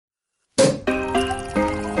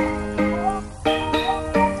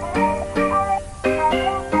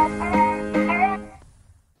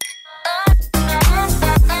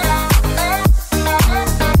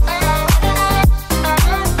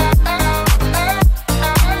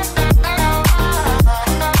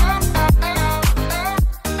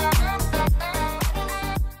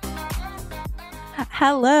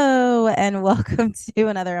Hello and welcome to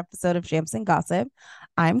another episode of Jams and Gossip.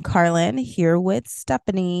 I'm Carlin here with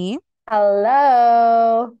Stephanie,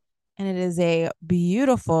 Hello. and it is a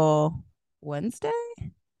beautiful Wednesday?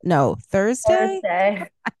 No, Thursday. Thursday.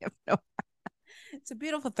 I have no. It's a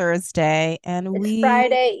beautiful Thursday, and It's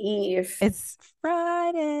Friday Eve. it's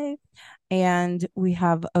Friday, and we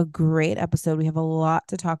have a great episode. We have a lot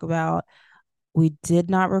to talk about. We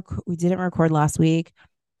didn't record last week.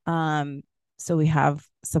 Um, so we have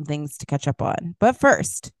some things to catch up on. But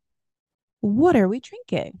first, what are we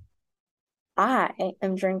drinking? I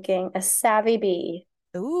am drinking a Savvy Bee,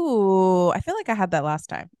 Ooh, I feel like I had that last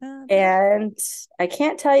time. Did I? and I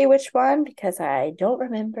can't tell you which one because I don't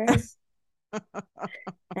remember.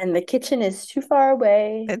 And the kitchen is too far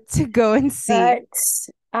away. To go and see. But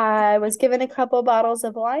I was given a couple bottles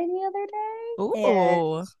of wine the other day, and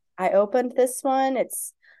Ooh, I opened this one.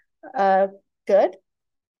 It's uh good.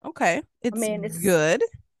 okay. I It's mean, it's good.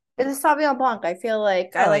 it's a Sauvignon Blanc. I feel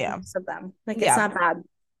like I Oh like yeah. most of them. Like it's Yeah. not bad.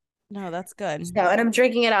 No, that's good. So, and I'm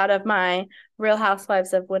drinking it out of my Real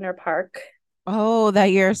Housewives of Winter Park. Oh, that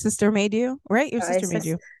your sister made you? Right? Your sister It's made just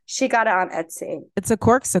you. she got it on Etsy. It's a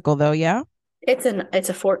corksicle though, yeah? It's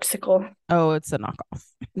a forksicle. Oh, it's a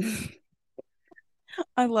knockoff.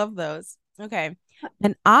 I love those. Okay.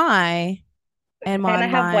 And I am And I on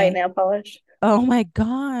have white my nail polish. oh my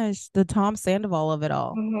gosh, the Tom Sandoval of it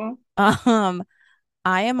all. Mm-hmm. Um,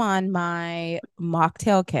 I am on my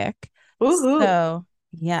mocktail kick. Woohoo. So,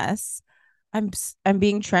 yes, I'm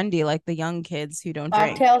being trendy like the young kids who don't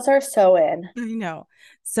drink. Mocktails are so in. I know.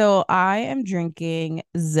 So, I am drinking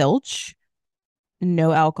Zilch,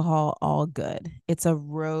 no alcohol, all good. It's a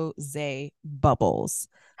rosé bubbles.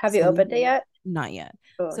 Have you So, opened it yet? not yet.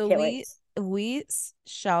 Oh, So, can't wait. we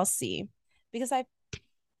shall see because I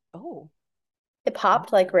oh, It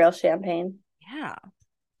popped like real champagne. yeah.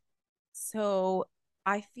 So,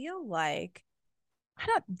 I feel like I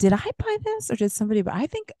don't did I buy this or did somebody buy? I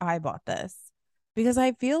think I bought this because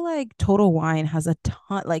I feel like Total Wine has a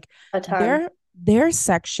ton like A ton. their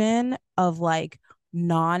section of like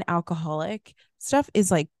non-alcoholic stuff is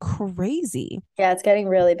like crazy. Yeah, it's getting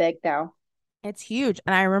really big now. It's huge.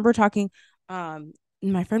 And I remember talking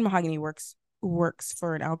my friend Mahogany works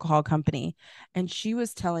for an alcohol company, and she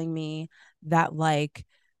was telling me that like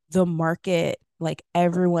the market, like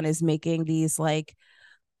everyone is making these like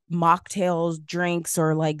mocktails, drinks,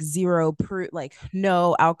 or like zero proof, like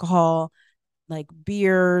no alcohol, like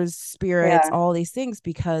beers, spirits, Yeah. all these things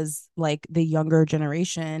because like the younger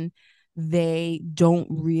generation, they don't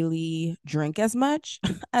really drink as much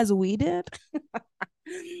as we did.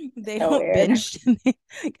 They So don't weird. binge.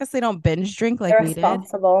 I guess they don't binge drink like we did.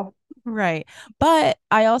 Irresponsible. Right. But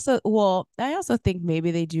I also think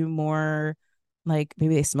maybe they do more, like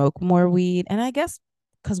maybe they smoke more weed. And I guess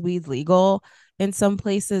because weed's legal in some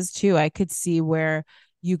places too, I could see where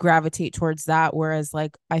you gravitate towards that. Whereas,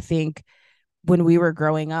 like, I think when we were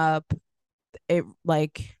growing up, it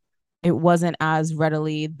wasn't as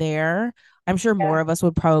readily there. I'm sure more Yeah. of us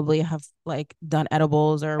would probably have like done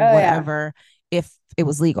edibles or Oh yeah. whatever if it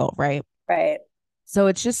was legal, right? Right. So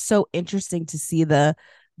it's just so interesting to see the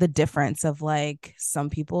difference of like some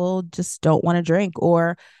people just don't want to drink,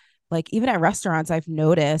 or like even at restaurants I've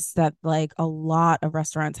noticed that like a lot of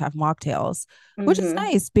restaurants have mocktails, which is Mm-hmm.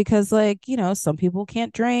 nice because like, some people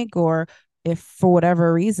can't drink, or if for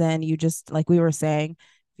whatever reason you just like we were saying,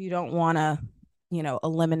 if you don't want to, a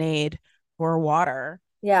lemonade or water,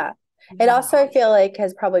 Yeah. you It have an also, I option. feel like,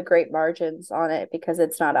 has probably great margins on it because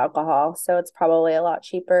it's not alcohol. So it's probably a lot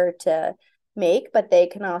cheaper to make, but they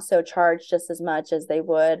can also charge just as much as they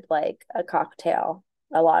would like a cocktail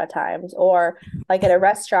a lot of times. Or like at a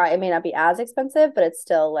restaurant, it may not be as expensive, but it's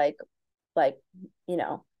still like, you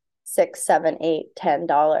know, six, seven, eight, $10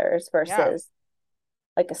 Yeah. versus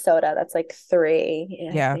like a soda that's like three,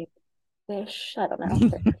 I Yeah. think ish. I don't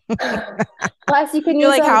know. Plus you can You're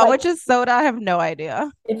use like, them how like much is soda? I have no idea.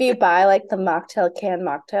 if you buy like the mocktail canned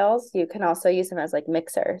mocktails, you can also use them as like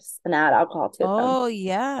mixers and add alcohol to them. Oh,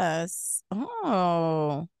 yes.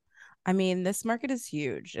 Oh, I mean, this market is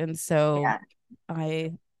huge, and so Yeah.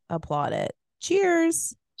 I applaud it.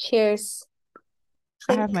 Cheers. Cheers.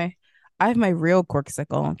 I have Clink. my I have my real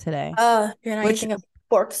Corkcicle today, You're not which using a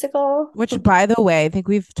forksicle? by the way, I think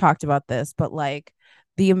we've talked about this, but like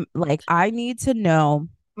I need to know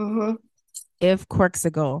Mm-hmm. if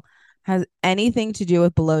Corkcicle has anything to do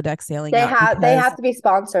with below deck sailing They out have they because have to be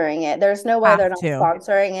sponsoring it. There's no way they're have not to.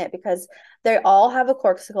 sponsoring it because they all have a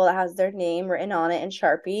corksicle that has their name written on it in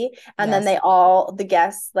Sharpie, and then Yes. they all the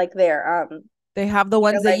guests like They have the they're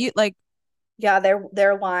ones that like you like. yeah,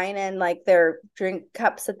 their wine and like their drink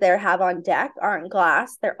cups that they have on deck aren't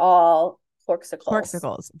glass. They're all Corkcicles.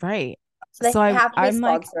 Corkcicles, right? So So they have to be I'm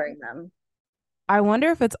like, sponsoring them. I wonder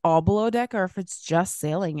if it's all below deck or if it's just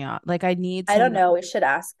sailing yacht. Like I need I to don't know. know. We should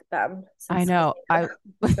ask them I since know.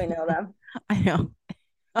 since we know them. I know.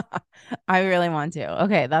 I really want to.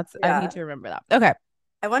 Okay, that's I need Yeah. to remember that. Okay.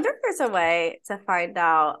 I wonder if there's a way to find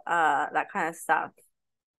out that kind of stuff.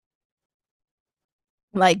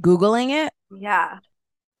 Like Googling it. Yeah.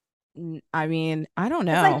 I mean, I don't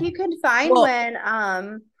It's like know. you can find Well,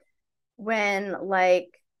 when like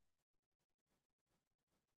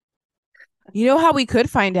you know how we could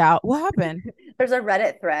find out what happened? there's a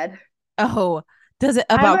Reddit thread. Oh, does it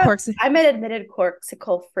I'm about a corks? I'm an admitted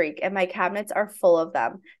Corkcicle freak and my cabinets are full of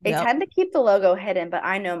them. They Yep. tend to keep the logo hidden, but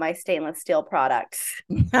I know my stainless steel products.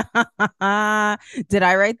 Did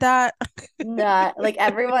I write that? Not like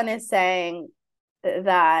everyone is saying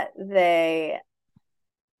that they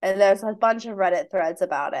and there's a bunch of Reddit threads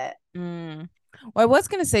about it. Mm. Well, I was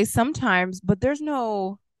gonna say sometimes, but there's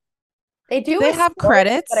no. They Do do they with have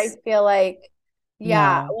sports, but I credits? feel like,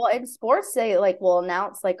 yeah, No. well, in sports, they like will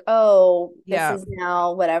announce, like, oh, this Yeah. is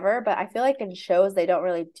now whatever. But I feel like in shows, they don't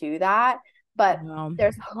really do that. But No.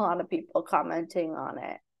 there's a lot of people commenting on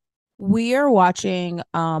it. We are watching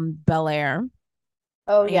Bel Air,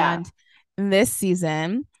 Oh, yeah. and this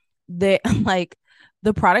season they like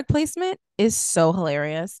the product placement is so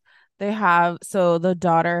hilarious. They have so the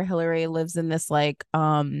daughter Hillary lives in this like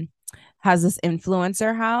has this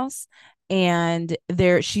influencer house, and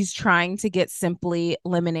there she's trying to get Simply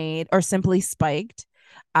Lemonade or Simply Spiked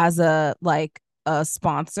as a like a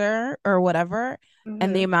sponsor or whatever.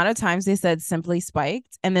 And the Hmm. amount of times they said Simply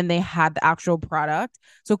Spiked and then they had the actual product.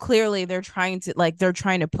 So clearly they're trying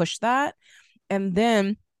to push that. And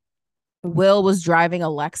then Will was driving a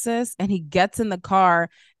Lexus and he gets in the car,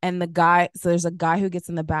 and so there's a guy who gets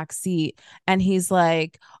in the back seat and he's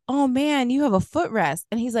like, "Oh man, you have a footrest."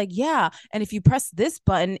 And he's like, "Yeah. And if you press this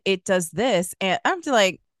button, it does this." And I'm just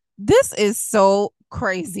like, this is so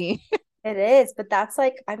crazy. It is, but that's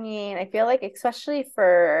like, I mean, I feel like especially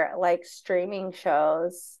for like streaming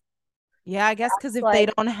shows, Yeah, I guess because if they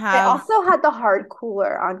like don't they have, also had the hard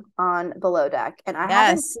cooler on Below Deck, and I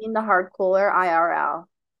haven't yes. seen the hard cooler IRL.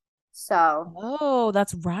 So Oh,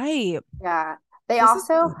 that's right. yeah. They This is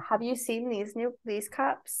also good. have you seen these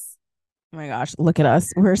cups? Oh my gosh, look at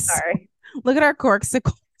us. Sorry. Look at our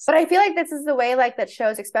corksicles. But I feel like this is the way like that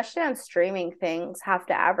shows, especially on streaming things, have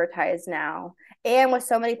to advertise now. And with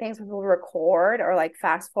so many things people record or like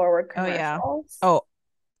fast forward Oh yeah. commercials. Oh,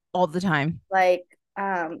 all the time. Like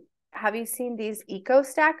have you seen these eco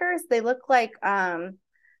stackers? They look like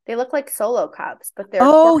solo cups, but they're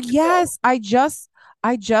Oh corkable. yes, I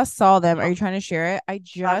just saw them. Are you trying to share it?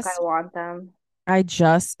 Fuck, I want them. I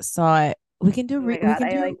just saw it. Oh my God,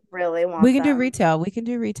 I like really We want can do them. retail. We can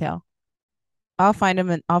do retail. I'll find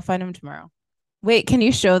them tomorrow. Wait, can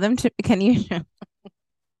you show them to can you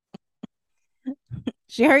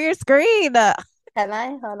share your screen? Can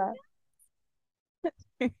I? Hold on.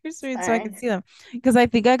 Share your screen so I can Sorry. see them. Because I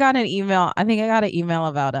think I got an email. I think I got an email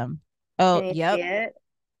about them. Oh, Can you see yep. it?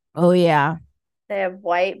 Oh yeah. They have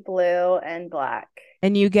white, blue, and black.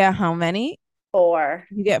 And you get how many? Four.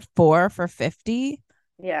 You get four for 50.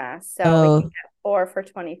 Yeah. So we can Oh, get four for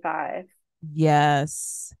 25.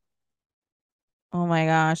 yes. Oh my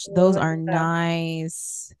gosh, Oh, those look are at them.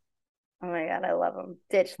 nice. Oh my God, I love them.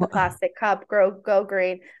 Ditch the Wha- plastic cup, go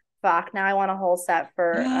green. Fuck. Now I want a whole set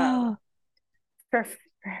for for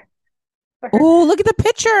Oh, look at the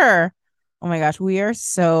picture. Oh my gosh,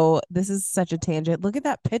 this is such a tangent. Look at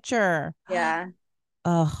that picture. yeah.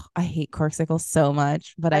 Oh, I hate Corkcicle so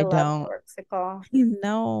much, but I I love don't. Corkcicle.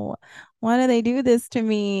 No. Why do they do this to They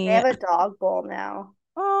me? have a dog bowl now.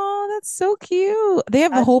 Oh, that's so cute. They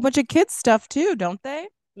have a That's whole bunch of kids stuff too, don't they?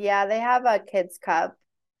 yeah, they have a kids cup.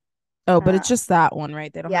 Oh, but Uh, it's just that one,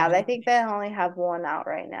 right? They don't yeah, have I any. think they only have one out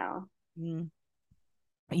right now. Mm.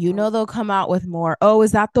 You know they'll come out with more. Oh,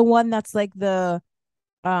 is that the one that's like the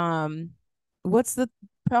um what's the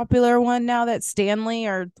popular one now that Stanley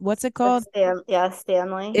or what's it The called?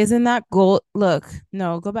 Stanley. Isn't that gold? Look,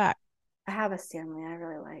 no, go back. I have a Stanley I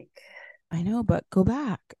really like. I know, but go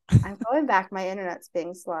back. I'm going back. My internet's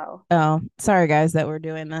being slow. Oh, sorry guys that we're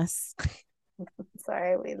doing this.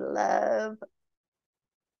 Sorry, we love.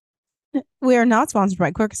 We are not sponsored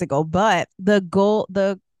by Corkcicle, but the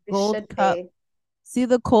We gold should cup. be. See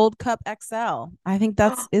the cold cup XL. I think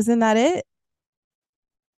that's isn't that it?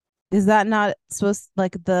 Is that not supposed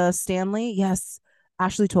like the Stanley? Yes.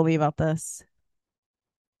 Ashley told me about this.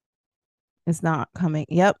 It's not coming.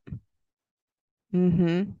 Yep.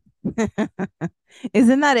 Mm-hmm.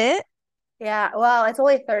 Isn't that it? Yeah, well, it's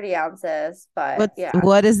only 30 ounces, but yeah.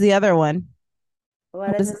 What is the other one? What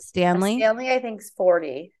What is is it? it, A Stanley? Stanley, I think, is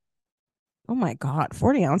 40. Oh my God,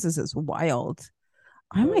 40 ounces is wild.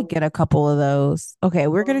 I might Ooh. get a couple of those. Okay,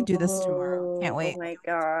 we're gonna do this tomorrow. Can't Ooh, oh wait. my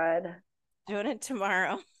God. Doing it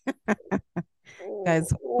tomorrow. Ooh,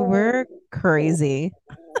 Guys, we're ooh, crazy.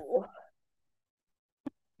 ooh.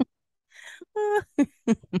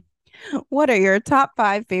 What are your top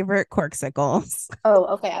five favorite corksicles? Oh,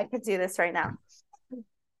 okay. I could do this right now.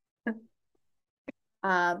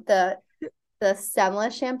 Um, the the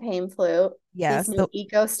stemless champagne flute, these Yes, new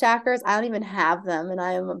eco stackers. I don't even have them, and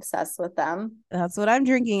I am obsessed with them. that's what I'm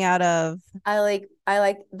drinking out of. I like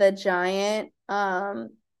the giant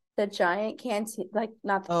canteen, like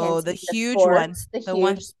not the Oh, the canteen, huge one. the The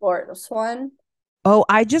one. huge sports one. Oh,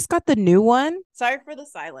 I just got the new one. Sorry for the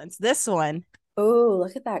silence. This one. Ooh,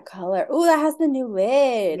 look at that color. Ooh, that has the new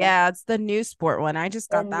lid. Yeah, it's the new sport one. I just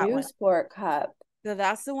The got that new one. sport cup. So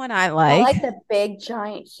that's the one I I like. like the big,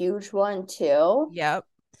 giant, huge one too. Yep,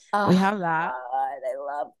 we Oh have that. God, I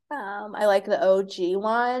love them. I like the OG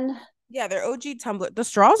one. Yeah, they're OG tumbler. The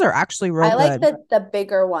straws are actually real I like good. the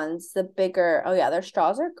bigger ones. The bigger. Oh yeah, their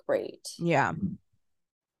straws are great. Yeah.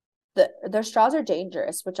 Their straws are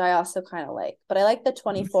dangerous, which I also kind of like. But I like the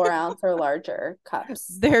 24-ounce or larger cups.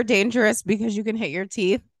 They're dangerous because you can hit your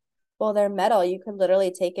teeth. Well, they're metal. You could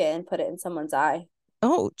literally take it and put it in someone's eye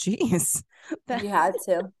Oh, geez. if That, you had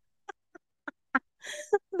to.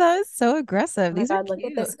 that is so Oh aggressive. my These are God, look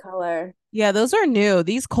at cute. this color. Yeah, those are new.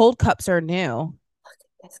 These cold cups are new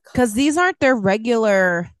This because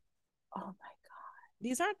color. Oh my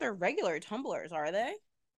these aren't their regular tumblers, are they?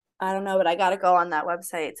 I don't know, but I gotta go on that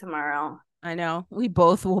website tomorrow. I know. We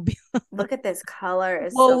both will be. Look at this color.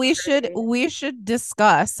 It's Well, so we should pretty. we should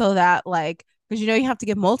discuss so that like because you have to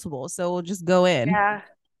get multiple, so we'll just go in. Yeah.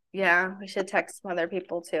 Yeah. We should text some other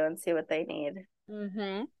people too and see what they need.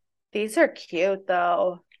 Mm-hmm. These are cute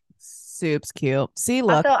though. Soup's cute. See,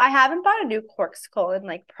 look. So I haven't bought a new Corkcicle in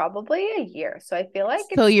like probably a year. So I feel like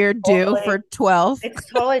So you're due for 12. it's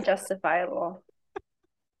totally justifiable.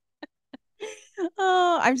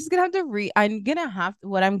 Oh, I'm just gonna have to I'm gonna have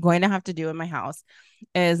what I'm going to have to do in my house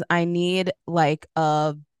is I need like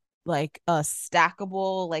a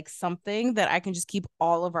stackable like something that I can just keep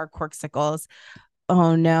all of our corksicles.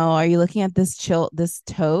 Oh no, are you looking at this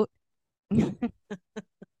tote?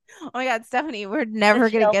 Oh my God, Stephanie, we're The never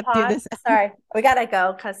gonna chill get through pod. this. Sorry, we gotta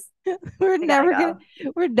go because We're we gotta never gonna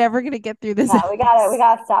go. we're never gonna get through this Yeah, we episode.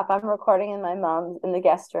 gotta stop. I'm recording in my mom's in the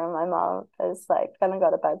guest room. My mom is like gonna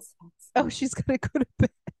go to bed soon. Oh, So. she's gonna go to bed.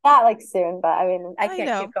 Not like soon, but I mean, I I can't keep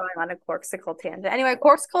know. going on a Corkcicle tangent. Anyway,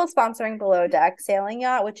 Corkcicle is sponsoring Below Deck Sailing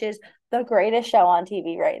Yacht, which is the greatest show on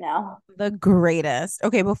TV right now. The greatest.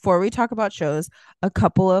 Okay, before we talk about shows, a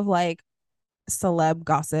couple of like celeb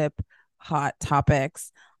gossip hot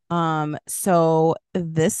topics. So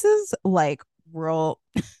this is like real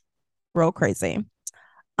crazy.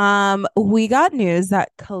 We got news that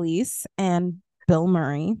Khalees and Bill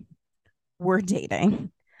Murray were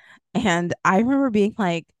dating. And I remember being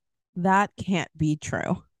like, that can't be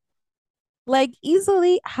true. Like,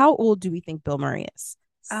 easily, how old do we think Bill Murray is?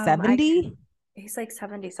 I 70? He's like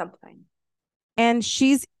 70 something. And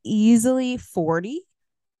she's easily 40,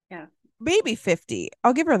 Yeah. maybe 50.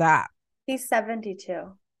 I'll give her that. He's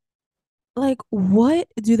 72. Like, what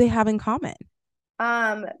do they have in common?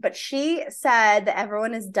 But she said that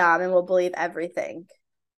everyone is dumb and will believe everything.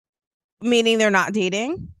 Meaning they're not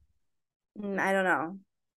dating? I don't know.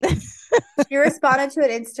 She responded to an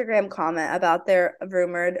Instagram comment about their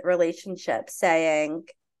rumored relationship, saying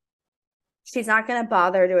she's not going to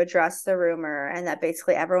bother to address the rumor and that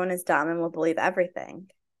basically everyone is dumb and will believe everything.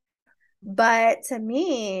 But to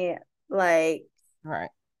me, like, Right.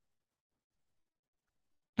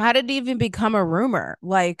 How did it even become a rumor?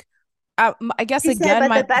 Like, I guess she said, again, but the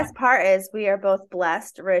my best part is we are both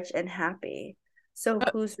blessed, rich, and happy. So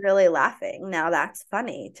who's really laughing? Now that's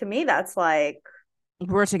funny. To me, that's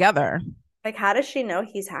we're together. how does she know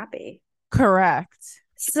he's happy? Correct.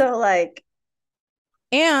 So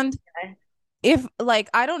And if like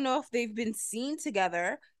I don't know if they've been seen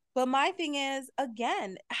together, but my thing is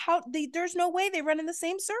again, there's no way they run in the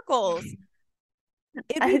same circles.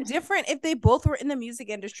 It'd be I, different if they both were in the music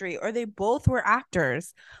industry or they both were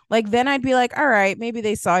actors. Like then I'd be like, all right, maybe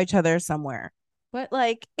they saw each other somewhere. But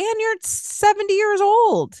like, and you're 70 years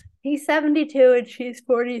old. he's 72 and she's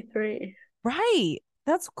 43. Right.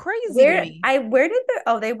 That's crazy to me. Where did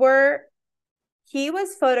they were he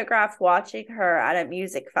was photographed watching her at a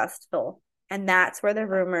music festival, and that's where the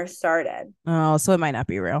rumors started. Oh, so it might not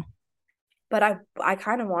be real. But I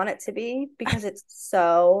kind of want it to be because it's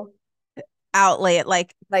so Outlay it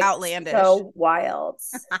like like outlandish. so wild.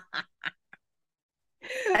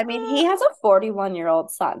 I mean, he has a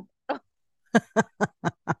 41-year-old son.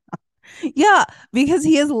 Yeah, because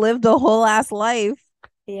he has lived a whole ass life.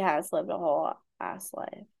 He has lived a whole ass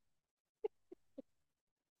life.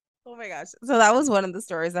 Oh my gosh. So that was one of the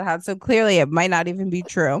stories I had. So clearly it might not even be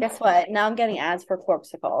true. Guess what? Now I'm getting ads for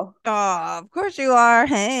Corkcicle. Oh, of course you are.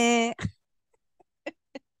 Hey.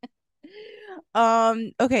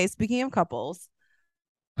 Okay, speaking of couples,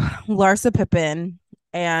 Larsa Pippen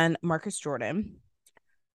and Marcus Jordan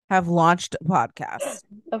have launched a podcast.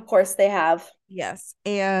 Of course they have. Yes.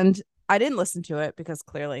 And I didn't listen to it because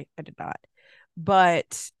clearly I did not.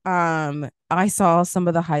 But I saw some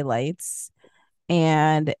of the highlights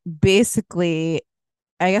and basically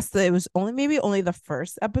I guess it was only maybe only the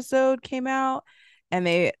first episode came out and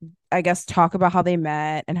they I guess talk about how they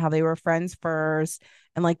met and how they were friends first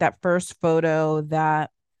and like that first photo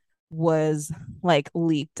that was like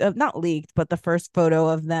leaked, not leaked, but the first photo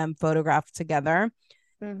of them photographed together.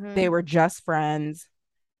 They Mm-hmm. were just friends.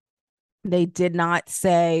 They did not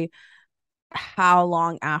say how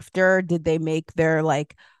long after did they make their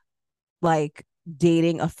like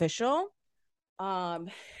dating official. Um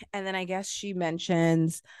and then I guess she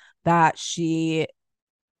mentions that she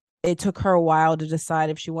it took her a while to decide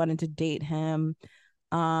if she wanted to date him.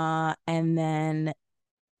 And then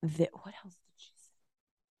what else did she say?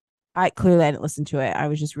 I didn't listen to it. I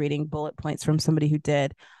was just reading bullet points from somebody who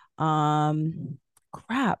did.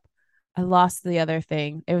 Crap. I lost the other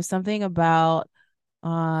thing. It was something about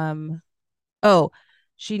um oh,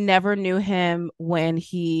 she never knew him when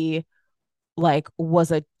he like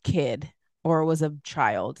was a kid or was a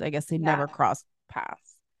child. I guess they Yeah. never crossed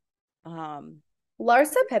paths. Um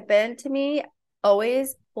Larsa Pippen to me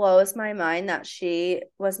always blows my mind that she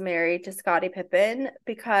was married to Scottie Pippen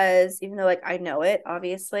because even though like I know it,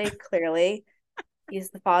 obviously, clearly,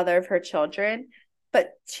 he's the father of her children,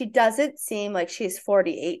 but she doesn't seem like she's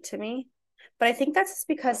 48 to me. But I think that's just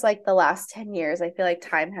because like the last 10 years, I feel like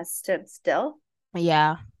time has stood still.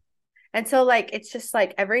 yeah. And so like it's just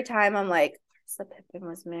like every time I'm like, Larsa Pippen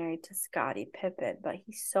was married to Scottie Pippen, but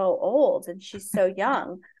he's so old and she's so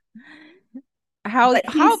young. But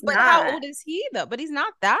he's How not. old is he though? But he's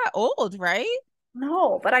not that old, right?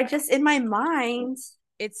 No, but I just in my mind,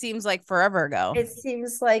 It seems like forever ago. it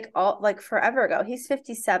seems like all like forever ago. He's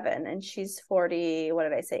 57 and she's 40, what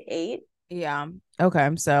did I say, 8? Yeah. Okay.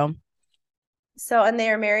 So So and they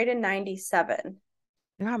are married in 97.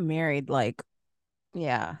 they got married like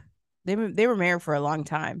yeah. They were married for a long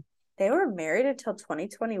time. They were married until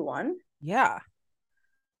 2021. Yeah.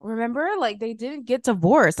 Remember like they didn't get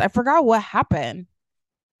divorced. I forgot what happened.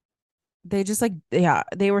 They just like yeah,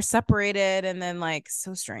 they were separated and then like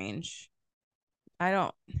so strange. I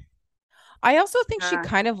don't I also think she Uh,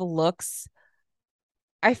 kind of looks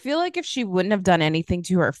I feel like if she wouldn't have done anything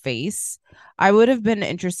to her face, I would have been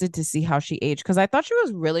interested to see how she aged because I thought she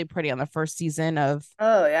was really pretty on the first season oh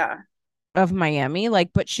yeah. of Miami.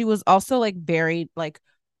 Like, but she was also like very like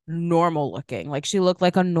normal looking. Like she looked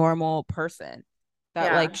like a normal person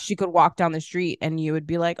that Yeah. like she could walk down the street and you would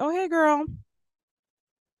be like, "Oh, hey girl."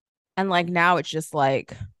 And like now it's just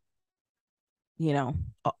like,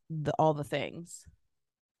 all the things.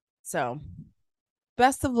 So,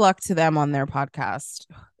 best of luck to them on their podcast.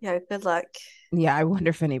 Yeah, good luck. Yeah, I wonder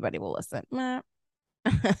if anybody will listen. Meh.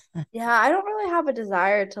 Yeah, I don't really have a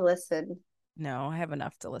desire to listen. No, I have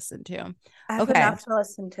enough to listen to. I have Okay. enough to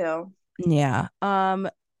listen to. Yeah.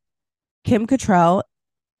 Kim Cattrall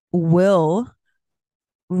will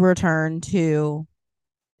return to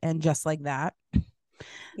and just like that. Which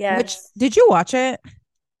Yes, did you watch it?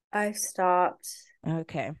 I stopped.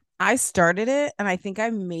 Okay. I started it and I think I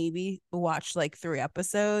maybe watched like 3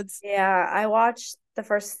 episodes. Yeah, I watched the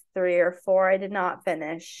first 3 or 4. I did not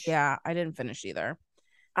finish. Yeah, I didn't finish either.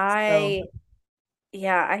 So I,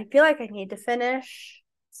 yeah, I feel like I need to finish,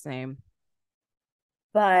 same.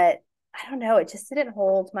 but I don't know. It just didn't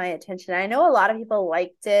hold my attention. I know a lot of people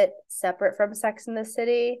liked it separate from Sex in the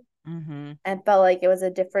City Mm-hmm. and felt like it was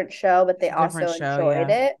a different show, but It's they a different also show, enjoyed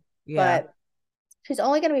yeah. it. Yeah. But she's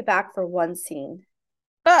only going to be back for one scene.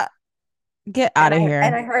 But get out And of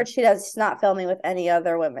I here. heard she's not filming with any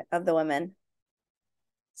other women of the women.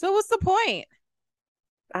 So what's the point?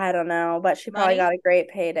 I don't know, but she probably Money? got a great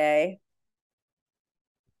payday.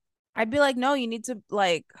 I'd be like, no, you need to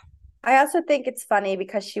like I also think it's funny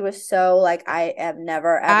because she was so like, I am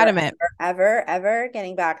never, ever, adamant. ever, ever, ever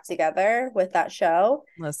getting back together with that show.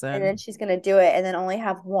 And then Listen, she's gonna do it and then only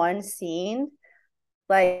have one scene.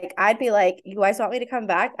 Like, I'd be like, you guys want me to come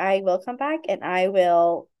back? I will come back and I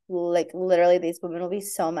will like literally these women will be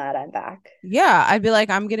so mad I'm back. Yeah, I'd be like,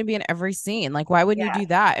 I'm gonna be in every scene. Like, why wouldn't you Yeah. do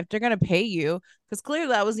that if they're gonna pay you? Because clearly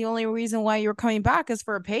that was the only reason why you were coming back is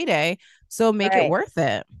for a payday. So make it Right. worth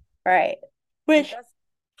it. Right. Like Which that's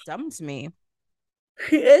dumb to me.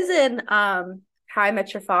 she is in How I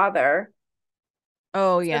Met Your Father.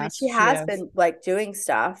 Oh So yes, she she has is. been like doing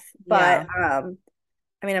stuff, but Yeah,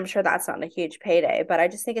 I mean, I'm sure that's not a huge payday, but I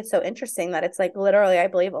just think it's so interesting that it's like literally, I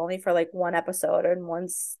believe, only for like one episode and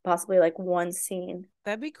once possibly like one scene.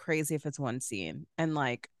 that'd be crazy if it's one scene and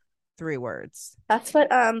like 3 words. That's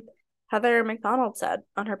what Heather McDonald said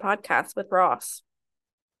on her podcast with Ross.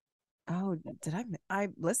 Oh, did I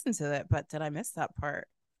listened to it, but did I miss that part?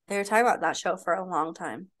 They were talking about that show for a long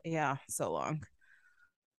time, Yeah, so long.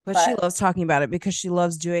 But she but loves talking about it because she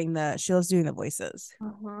loves doing the voices.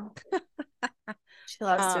 mhm, she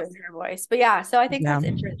loves Uh doing her voice. But yeah, so I think yeah. that's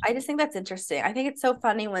interesting. I just think that's interesting. I think it's so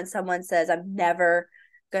funny when someone says, I'm never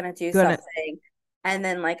gonna do Gonna something, and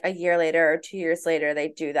then like a year later or 2 years later, they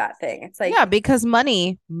do that thing. It's Yeah, like, because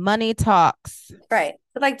money talks. right.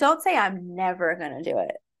 But like, don't say I'm never gonna do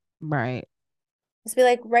it. Right. Just be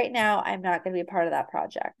like, right now, I'm not gonna be part of that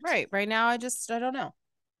project. Right. Right now I don't know.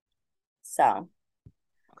 So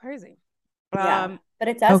Crazy. yeah. Um But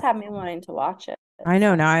it does oh, have me wanting to watch it. I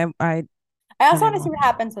know So now I I kind also of want to see know. what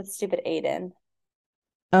happens with stupid Aiden.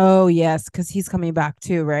 Oh, yes, because he's coming back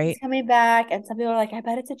too, He's right? coming back, and some people are like, I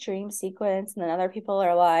bet it's a dream sequence. And then other people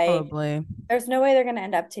are like, Probably. there's no way they're gonna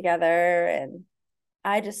end up together. And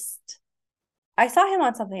I just I saw him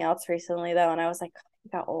on something else recently though, and I was like, he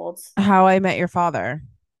got old. How I Met Your Father.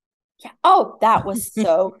 Yeah. Oh, that was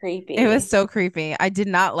so It was creepy. so creepy. I did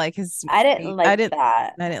not like his I didn't face. I like didn't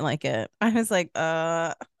that. I didn't like it. I was like,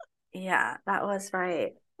 Yeah, that was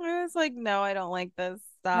right. I was like, no, I don't like this.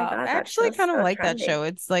 Oh my Stop. God, I that actually show's kind of so like that trendy. show.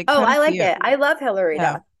 It's like Oh, kind of I like cute. it. I love Hillary Yeah.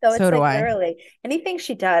 Duff. So So it's do like I. literally anything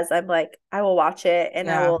she does, I'm like, I will watch it and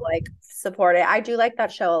I Yeah. will like support it. I do like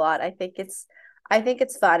that show a lot. I think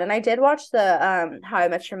it's fun. And I did watch the How I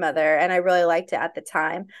Met Your Mother and I really liked it at the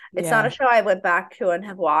time. It's not Yeah. a show I went back to and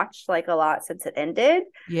have watched like a lot since it ended,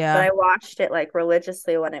 but Yeah. I watched it like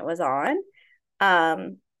religiously when it was on.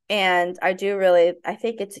 Um and I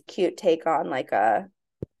think it's a cute take on like a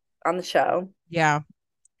on the show. Yeah.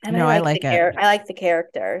 And No, I like it. I like the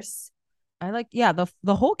characters. Yeah,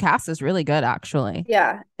 the whole cast is really good actually.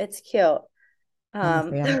 Yeah, it's cute. I'm a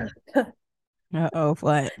Um, fan. Uh-oh,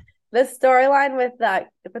 what? the storyline with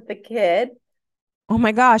the kid, Oh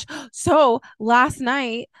my gosh. So last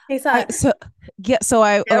night, he's I like, so yeah, so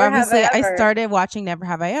I never have I I ever. started watching Never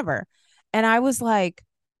Have I Ever. And I was like,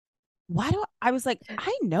 I was like,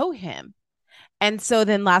 I know him. And so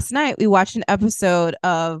then last night we watched an episode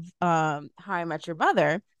of How I Met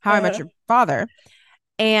Uh, Your Father.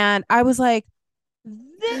 And I was like,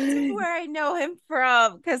 this is where I know him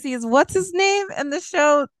from because he's what's his name in the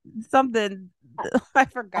show? Something I I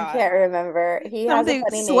forgot. can't remember. He has a Something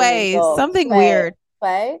funny name in sway, both. something weird.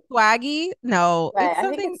 Sway, Swaggy? No, sway. it's I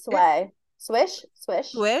think something it's sway. Swish.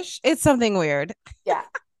 swish. It's something weird. Yeah,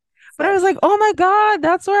 But I was like, swish. oh my God,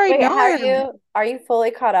 that's where I Wait, know him. are you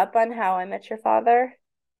fully caught up on How I Met Your Father?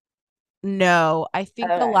 No, I think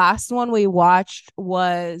the Okay. last one we watched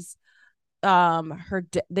was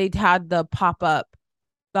they'd had the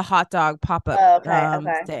hot dog pop-up Oh, okay.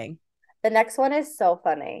 Okay. thing. The next one is so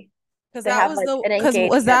funny. Because They that have was like the an because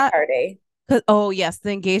was engagement that party. oh yes,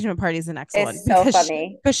 the engagement party is the next one It's so because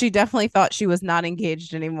funny. she definitely thought she was not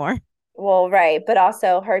engaged anymore. Well, right, but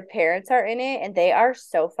also her parents are in it and they are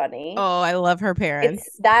so funny. Oh, I love her It's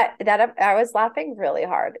parents. that I was laughing really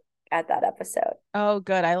hard at that episode. Oh,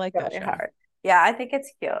 good. I like that Really show. hard. Yeah, I think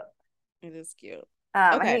it's cute. It is cute.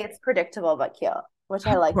 I Okay, think it's predictable but cute, which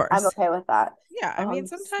I of like. I'm course. okay with that. Yeah, I mean You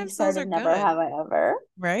sometimes those are started Never good, Have I Ever.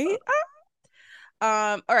 right?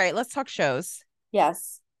 All right, let's talk shows.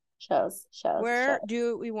 Yes. Shows. Where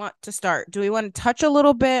do we want to start? Do we want to touch a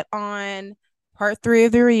little bit on part 3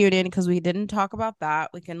 of the reunion because we didn't talk about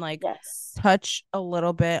that? We can like Yes. touch a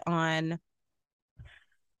little bit on,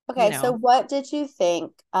 you Okay, so know, what did you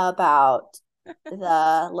think about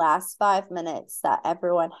the last 5 minutes that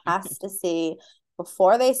everyone has to see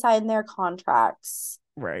before they sign their contracts?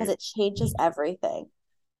 Because right. it changes everything.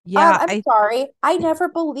 Yeah, I'm I sorry. I never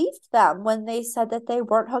believed them when they said that they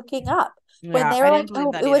weren't hooking up. When yeah, they I were didn't like, believe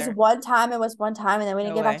 "Oh, that either. it was one time, and then we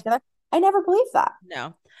didn't No get back way. together." I never believed that.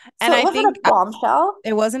 No. And So it I wasn't a think bombshell.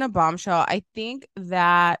 it wasn't a bombshell. I think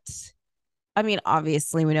that I mean,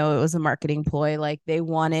 obviously we know it was a marketing ploy. Like they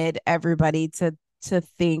wanted everybody to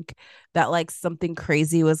think that like something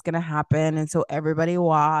crazy was going to happen and so everybody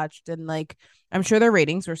watched and like I'm sure their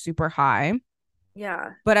ratings were super high.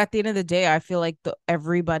 Yeah, But at the end of the day, I feel like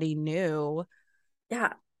everybody knew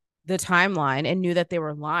yeah. the timeline and knew that they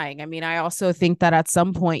were lying. I mean, I also think that at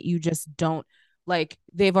some point you just don't, like,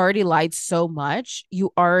 they've already lied so much,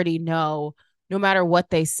 you already know no matter what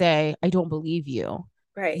they say, I don't believe you.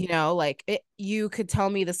 Right. Like you could tell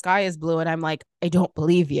me the sky is blue and I'm like, I don't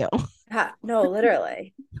believe you. Yeah, no,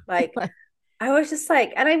 literally. Like Like, I was just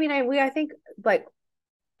like, and I mean, I think like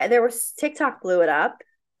there was TikTok blew it up,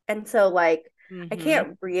 and so like I mm-hmm.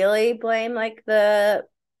 can't really blame like the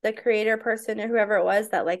creator person or whoever it was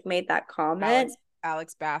that like made that comment.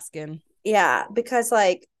 Alex Baskin. Yeah, because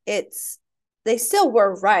like it's they still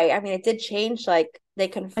were right. I mean, it did change, like they I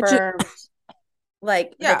just confirmed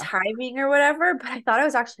like the yeah. timing or whatever, but I thought it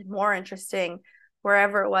was actually more interesting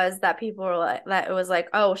wherever it was that people were like that it was like,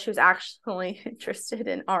 oh, she was actually interested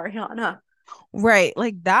in Ariana. Right.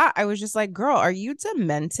 Like that. I was just like, girl, are you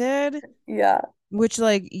demented? Yeah. Which,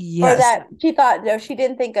 like, Or yes. that she thought, no, she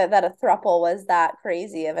didn't think that a throuple was that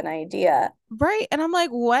crazy of an idea. Right. And I'm like,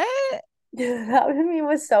 what? That to me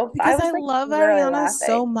was so, I Because was I like love literally Ariana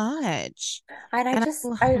so laughing. much. And And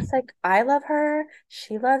I was like, I love her.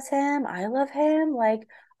 She loves him. I love him. Like,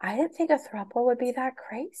 I didn't think a throuple would be that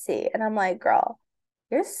crazy. And I'm like, girl,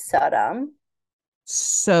 you're so dumb.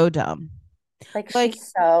 so dumb. Like, Like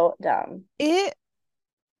she's so dumb. it,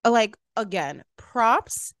 like, again,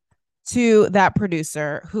 props to that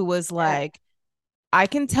producer who was Yeah. like, I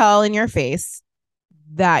can tell in your face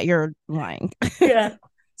that you're lying. Yeah.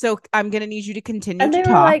 So I'm going to need you to continue And to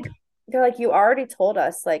talk. they're like, you already told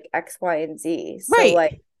us like X, Y, and Z. So Right.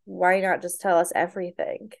 like, why not just tell us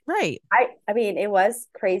everything? Right. I mean, it was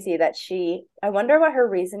crazy that I wonder what her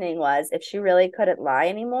reasoning was, if she really couldn't lie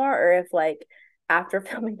anymore, or if like after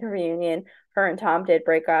filming the reunion, her and Tom did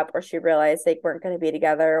break up, or she realized they weren't going to be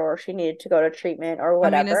together, or she needed to go to treatment or I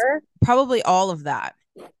mean, it's whatever. probably all of that.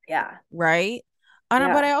 Yeah. Right.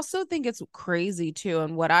 And but Yeah. I also think it's crazy too.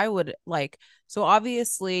 And what I would like, so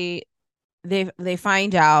obviously they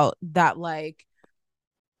find out that like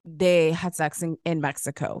they had sex in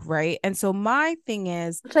Mexico, right? And so my thing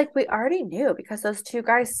is, Which like we already knew because those two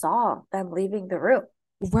guys saw them leaving the room.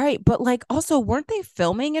 right, but like also weren't they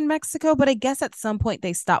filming in Mexico? But I guess at some point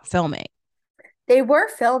they stopped filming. They were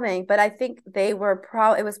filming, but I think they were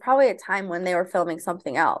it was probably a time when they were filming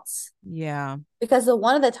something else. Yeah. Because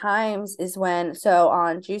one of the times is when, so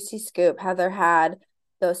on Juicy Scoop, Heather had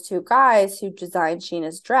those two guys who designed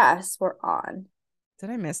Sheena's dress were on. Did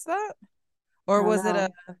I miss that? I Or don't was it a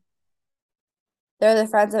know. They're the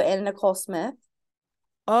friends of Anna Nicole Smith.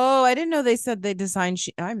 Oh, I didn't know they said they designed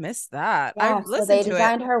I missed that. I Yeah, so listened they to it.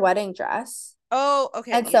 designed her wedding dress. Oh,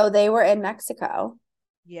 okay. And Yeah. so they were in Mexico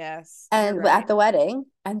Yes, you're and right. at the wedding,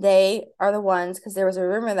 and they are the ones, because there was a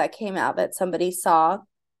rumor that came out that somebody saw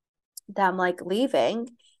them like leaving,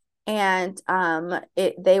 and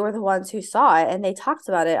they were the ones who saw it, and they talked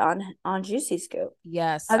about it on Juicy Scoop.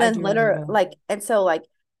 Yes, And I then do literally remember. like, and so like,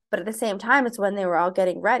 but at the same time it's when they were all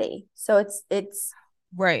getting ready, so it's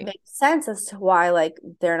Right. makes sense as to why like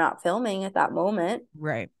they're not filming at that moment,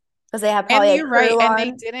 Right. because they have And probably a you're right. crew And they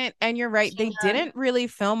on didn't, and you're right. They Sheena. didn't really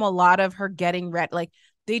film a lot of her getting ready. Like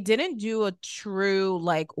they didn't do a true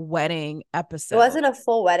like wedding It episode. wasn't a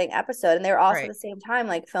full wedding episode, and they were also at Right. the same time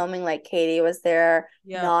like filming, like Katie was there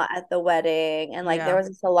Yep. not at the wedding, and like there Yeah. was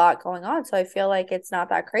just a lot going on, so I feel like it's not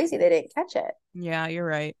that crazy they didn't catch it. Yeah, you're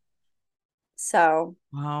right. So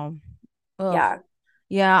Wow. Ugh. yeah,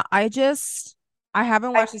 Yeah, I haven't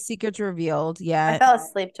I watched The Secrets Revealed I yet. fell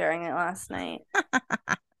asleep during it last night.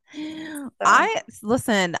 So I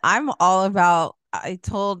listen, I'm all about I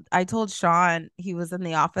told Sean, he was in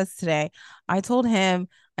the office today. I told him,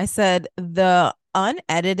 I said the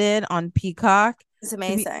unedited on Peacock it's to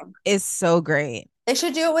me amazing. is so great. They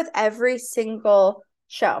should do it with every single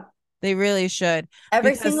show. They really should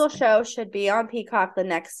Every because single show should be on Peacock the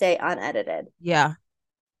next day unedited. yeah,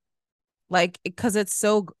 like because it's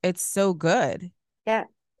so good. Yeah.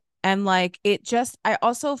 And like it just I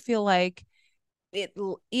also feel like it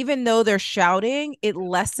even though they're shouting, it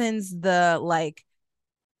lessens the like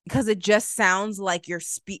because it just sounds like your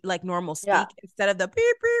speak like normal Yeah. speak instead of the beep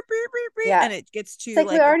beep beep beep beep Yeah. and it gets It's to like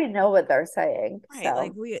we like already know what they're saying. right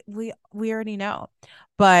like So we already know.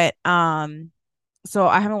 But so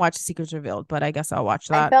I haven't watched Secrets Revealed, but I guess I'll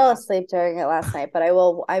watch I that. fell asleep during it last night, but I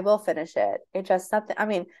will finish it. It just something, I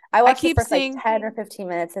mean, I I watched the keep first like seeing 10 or 15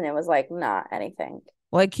 minutes and it was like not anything.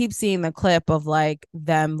 I keep seeing the clip of like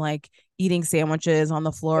them like eating sandwiches on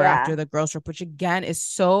the floor after Yeah. the girls trip, which again is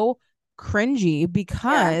so cringy Yeah.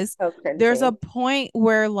 because So there's a cringy. point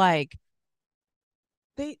where like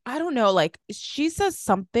they I don't know, like she says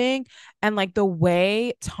something and like the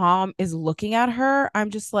way Tom is looking at her,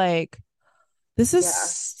 I'm just like, this is Yeah.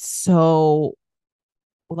 so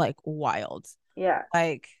like wild. Yeah.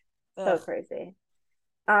 Like So Ugh. crazy.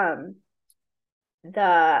 Um,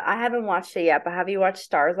 I haven't watched it yet, but have you watched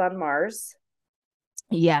Stars on Mars?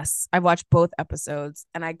 Yes, I watched both episodes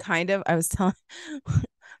and I was telling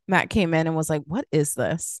Matt came in and was like, "What is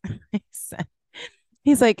this?" I said,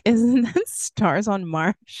 he's like, "Isn't that Stars on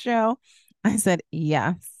Mars show?" I said,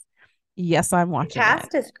 "Yes. Yes, I'm The watching it."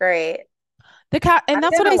 cast is great. The cat and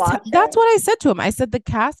I'm gonna watch that's it. what I said to him. I said the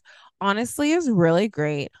cast honestly is really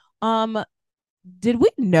great. Um did we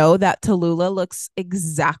know that Tallulah looks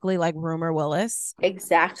exactly like Rumor Willis?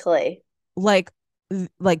 Exactly. Like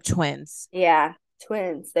like twins. Yeah,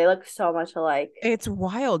 twins. They look so much alike. It's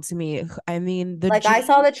wild to me. I mean, the Like I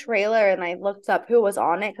saw genes. the trailer and I looked up who was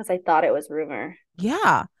on it because I thought it was Rumor.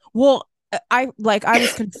 Yeah. Well, I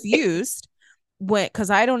was confused when because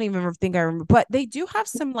I don't even think I remember, but they do have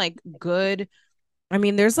some like good. I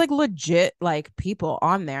mean, there's like legit like people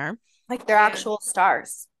on there. Like they're And actual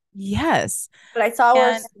stars. yes. But I saw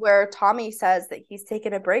And where Tommy says that he's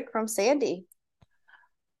taking a break from Sandy.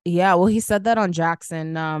 yeah, well, he said that on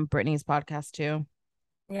Jackson, Brittany's podcast too.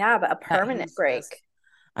 Yeah, but a That permanent he's break. just,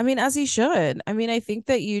 I mean, as he should. I mean, I think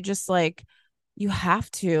that you just like, you have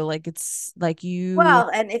to, like, it's like you, Well,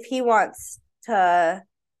 and if he wants to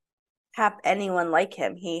have anyone like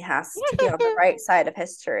him, he has to be on the right side of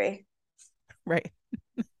history. right.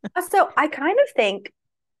 So I kind of think,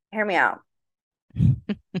 hear me out.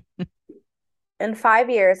 In 5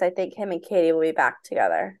 years, I think him and Katie will be back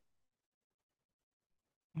together.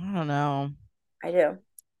 I don't know. I do.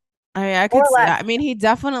 I Or could see that. less. I mean, he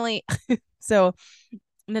definitely, so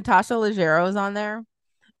Natasha Leggero is on there.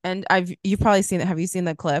 And you've probably seen it. Have you seen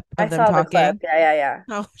the clip I of them saw the clip. talking? Yeah, yeah,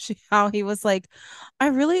 yeah. How he was like, I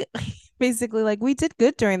really basically like we did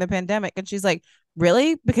good during the pandemic. And she's like,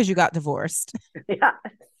 really? Because you got divorced. Yeah.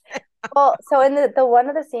 Well, so in the one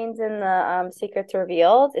of the scenes in the Secrets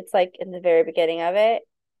Revealed, it's like in the very beginning of it,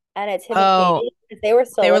 and it's him and Oh, Katie because they were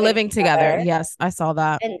still they were living living together. together. Yes, I saw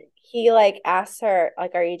that. And he like asks her,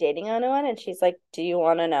 like, "Are you dating anyone?" And she's like, "Do you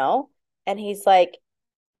want to know?" And he's like,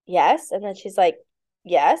 "Yes." And then she's like,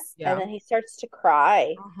 "Yes." And Yeah. then he starts to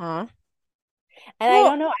cry. Uh-huh. And I Well,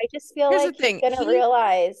 don't know. I just feel here's the like he's thing. gonna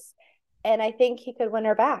realize, and I think he could win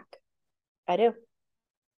her back. I do.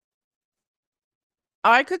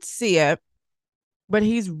 I could see it, but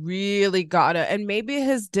he's really got it. And maybe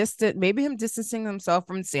him distancing himself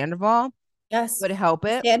from Sandoval Yes. would help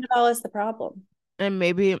it. Sandoval is the problem. And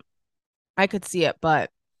maybe I could see it,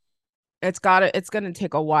 but it's gonna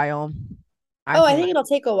take a while, I Oh, I think. think it'll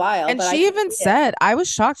take a while, And but I she can even see it. said, I was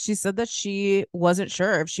shocked. She said that she wasn't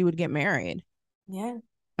sure if she would get married Yeah.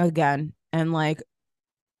 again and like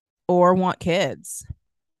or want kids.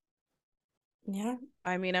 Yeah.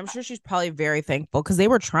 I mean, I'm sure she's probably very thankful because they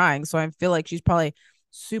were trying. So I feel like she's probably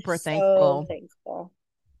super So thankful. thankful.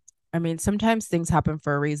 I mean, sometimes things happen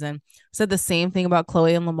for a reason. Said the same thing about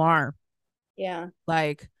Chloe and Lamar. Yeah.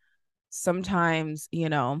 Like sometimes,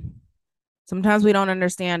 sometimes we don't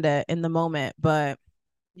understand it in the moment, but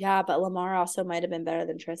Yeah, but Lamar also might have been better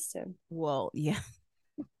than Tristan. well, yeah.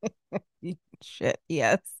 Shit,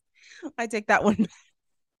 yes. I take that one.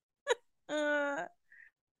 Uh,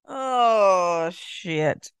 oh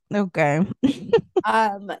shit. Okay.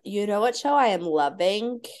 You know what show I am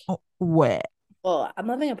loving? What? Well, I'm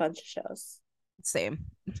loving a bunch of shows. Same.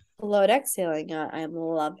 Below Deck Sailing, I'm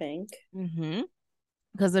loving. Mm-hmm.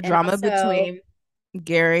 Because the And drama also between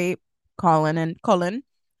Gary, Colin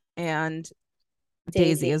and Daisy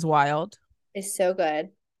Daisy is wild. is so good.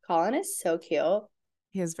 Colin is so cute.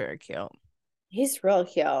 He is very cute. He's real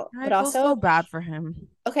cute. I But feel so also, bad for him.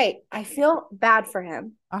 okay, I feel bad for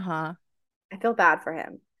him. Uh-huh. I feel bad for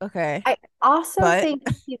him. Okay. I also But think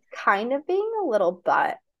he's kind of being a little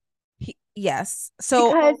butt yes.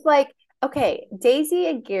 So because, like, okay, Daisy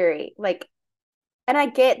and Gary, like, and I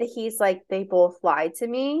get that he's like, they both lied to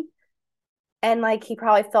me. And like, he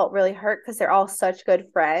probably felt really hurt because they're all such good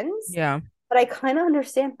friends. yeah. But I kind of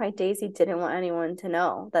understand why Daisy didn't want anyone to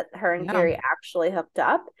know that her and Yeah. Gary actually hooked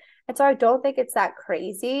up. And so I don't think it's that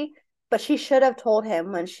crazy. But she should have told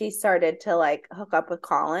him when she started to like hook up with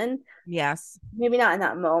Colin. Yes. Maybe not in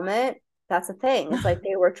that moment. That's the thing. It's like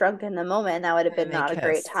they were drunk in the moment, and that would have And been they not a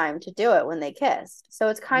great kissed. time to do it when they kissed. So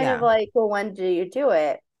it's kind of Yeah. like, well, when do you do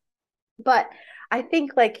it? But I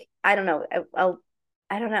think like I don't know.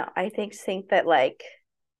 I don't know. I think that like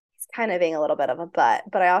he's kind of being a little bit of a butt,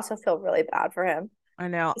 but I also feel really bad for him. I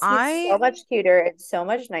know. He's so much cuter and so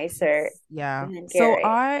much nicer Yeah. than So Gary.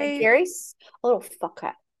 And I Gary's a little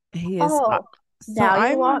fuckhead. he is Oh, so now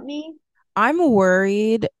you want me? I'm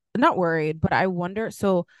worried, not worried, but I wonder.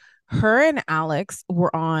 So her and Alex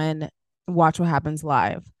were on Watch What Happens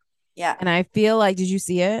Live. Yeah. And I feel like, did you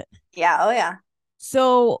see it? Yeah. Oh, yeah.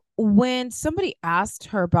 So when somebody asked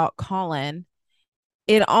her about Colin,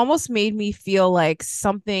 it almost made me feel like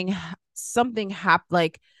something happened,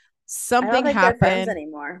 like I don't something think they're friends happened,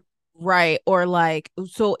 anymore. right? Or like,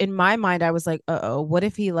 so in my mind, I was like, uh-oh, what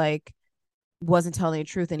if he like wasn't telling the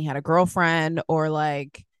truth and he had a girlfriend, or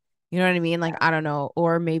like, you know what I mean? Like, I don't know,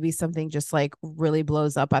 or maybe something just like really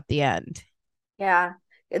blows up at the end. Yeah.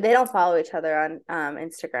 They don't follow each other on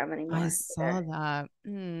Instagram I anymore saw either.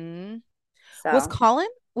 that. Was So Colin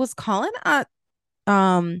was Colin at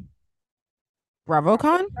um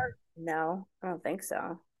BravoCon? no, I don't think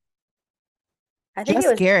so. I think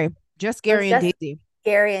Just Gary, just it was Gary and just Daisy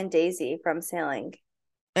Gary and Daisy from Sailing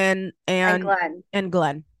and and and Glenn. and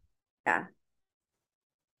Glenn. Yeah.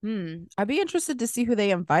 I'd be interested to see who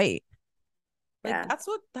they invite. Like Yeah. that's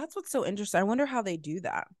what's so interesting. I wonder how they do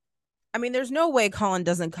that. I mean, there's no way Colin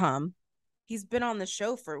doesn't come. He's been on the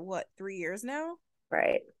show for what, 3 years now?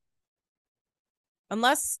 Right.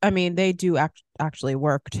 Unless, I mean, they do actually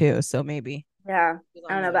work too, so maybe Yeah. he's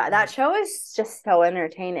I on don't the know other about that side. show is just so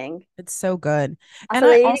entertaining. It's so good. And Also, I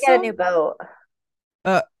they need to get a also, new boat.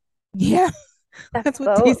 uh, yeah, That that's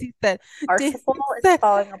what boat, Daisy said. Daisy Parsifal, is said,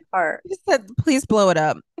 falling apart. she said, please blow it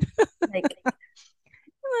up. Like,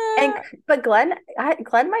 and but Glenn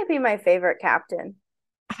might be my favorite captain.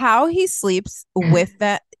 How he sleeps with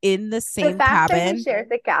that in the The same fact that he cabin. shares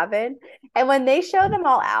the cabin, and when they show them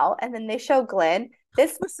all out, and then they show Glenn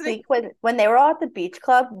this Listening. week when they were all at the beach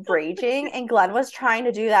club raging, and Glenn was trying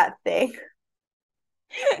to do that thing,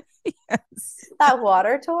 Yes. that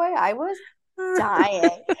water toy, I was dying,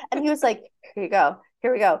 and he was like, "Here you go,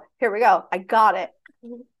 here we go, here we go, I got it."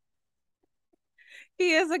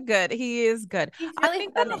 He is good. He's I really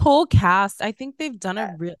think that funny. whole cast, I think they've done a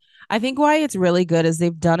Yeah, real I think why it's really good is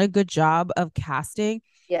they've done a good job of casting.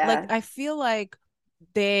 Like yeah,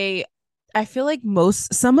 they I feel like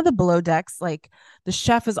most some of the below decks, like the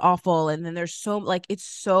chef is awful, and then there's so like it's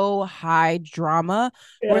so high drama.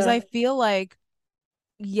 Whereas yeah, I feel like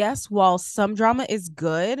yes, while some drama is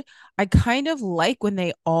good, I kind of like when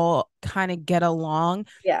they all kind of get along and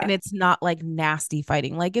yeah, it's not like nasty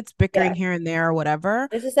fighting. Like it's bickering yeah. here and there or whatever.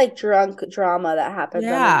 There's this like drunk drama that happens on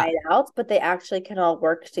the Yeah. night outs, but they actually can all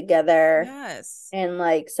work together Yes. and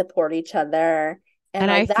like support each other. And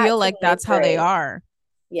And I like that feel to like me is that's how they great. are.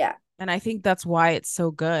 Yeah. And I think that's why it's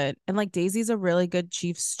so good. And like Daisy's a really good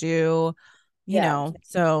chief stew, Yeah.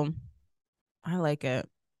 so I like it.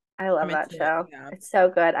 I love I'm that into it. show. Yeah. It's so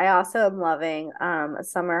good. I also am loving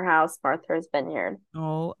Summer House Martha's Vineyard.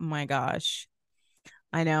 Oh my gosh.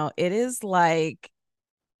 I know. It is like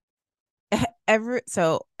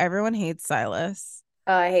everyone hates Silas.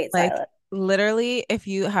 Oh, I hate Like Silas. literally, if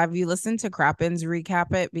you listened to Crappens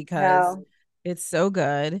recap it because No. it's so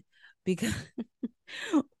good because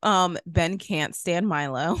Ben can't stand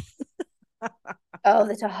Milo. Oh,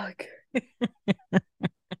 the dog.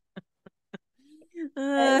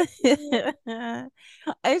 Uh,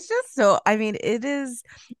 it's just so, I mean,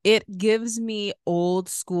 it gives me old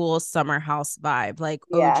school summer house vibe, like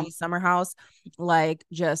Yeah. OG summer house, like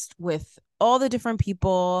just with all the different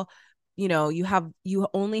people, you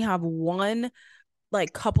only have one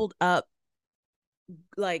like coupled up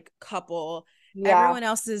like couple. Yeah. Everyone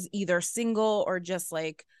else is either single or just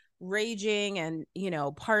like raging and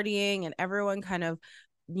partying, and everyone kind of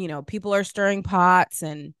people are stirring pots,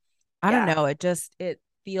 and I don't Yeah. know, it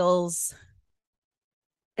feels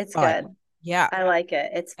It's fun. good. Yeah. I like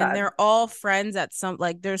it. It's And fun. they're all friends at some,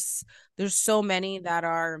 like there's so many that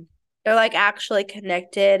are They're like actually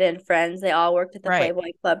connected and friends. They all worked at the right,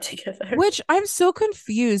 Playboy Club together. which I'm so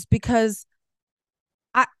confused because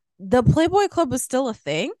I the Playboy Club was still a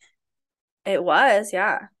thing. It was,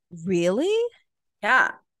 yeah. Really?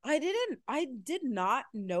 Yeah. I did not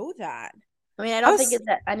know that. I mean, I I don't think was it's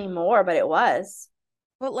that anymore, but it was.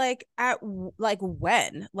 But like like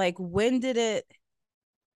when? Like I feel when did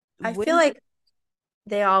like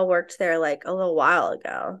they all worked there like a little while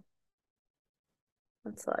ago.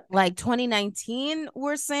 Let's look. like 2019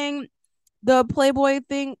 we're saying the Playboy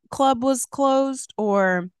thing club was closed,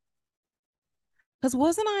 or because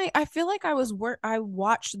wasn't I feel like I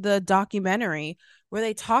watched the documentary where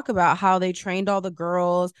they talk about how they trained all the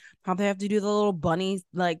girls, how they have to do the little bunny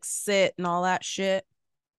like sit and all that shit.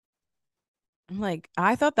 I'm like,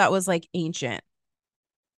 I thought that was like ancient,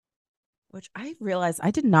 which I realized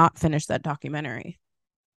I did not finish that documentary.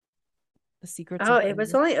 The Secrets Oh, of it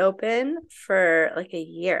was Playboy. only open for like a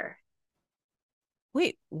year.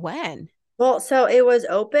 Wait, when? Well, so it was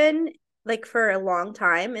open like for a long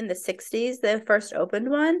time in the 60s, the first opened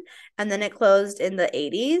one, and then it closed in the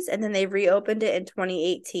 80s, and then they reopened it in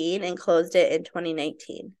 2018 and closed it in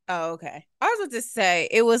 2019. Oh, okay. I was about to say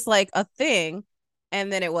it was like a thing,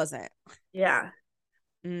 And then it wasn't. Yeah.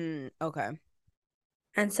 Okay.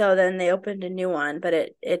 And so then they opened a new one, but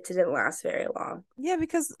it didn't last very long. Yeah,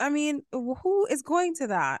 because I mean, who is going to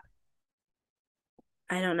that?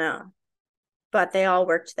 I don't know, but they all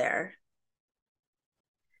worked there.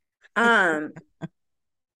 Um,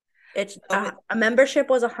 it's No, a membership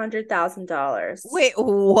was $100,000 wait,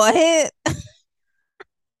 what?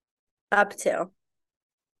 up to.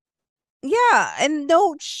 Yeah, and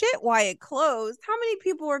no shit why it closed. How many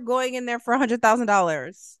people were going in there for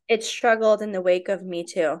 $100,000? It struggled in the wake of Me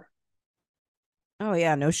Too. Oh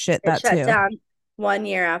yeah, no shit, It that shut too. down 1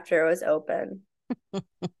 year after it was open.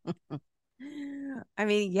 I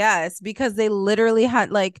mean, yes, because they literally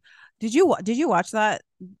had like, did you watch that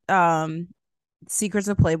um Secrets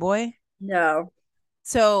of Playboy? No,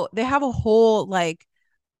 So they have a whole like,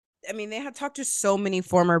 I mean, they had talked to so many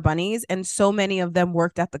former bunnies and so many of them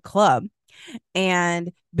worked at the club.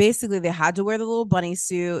 And basically they had to wear the little bunny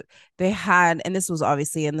suit. They had, and this was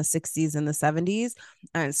obviously in the 60s and the 70s,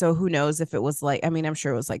 and so who knows if it was like, I mean, I'm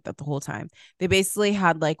sure it was like that the whole time. They basically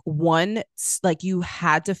had like one, like you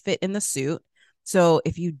had to fit in the suit. So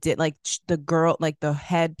if you did, like the girl, like the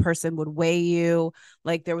head person would weigh you,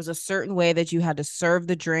 like there was a certain way that you had to serve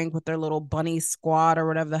the drink with their little bunny squad or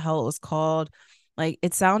whatever the hell it was called. Like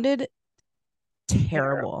it sounded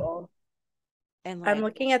terrible. terrible. And I'm like,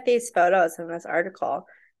 looking at these photos in this article,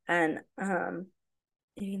 and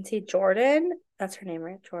you can see Jordan. That's her name,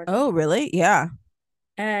 right? Jordan. oh really, yeah.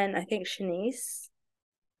 And I think Shanice.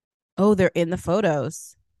 Oh, they're in the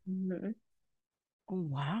photos. Mhm. Oh,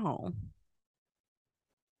 wow.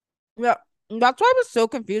 Yeah. That's why I was so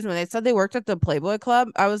confused when they said they worked at the Playboy Club.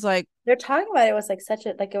 I was like, They're talking about it was like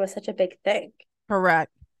it was such a big thing.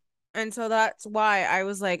 correct. And so that's why I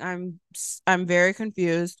was like, I'm very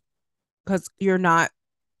confused because you're not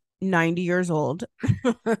 90 years old.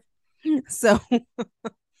 So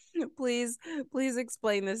please, please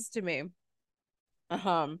explain this to me.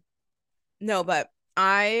 Um, no, but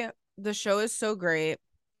the show is so great.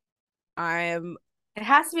 I am, It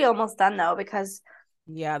has to be almost done though, because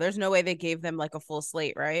yeah, there's no way they gave them like a full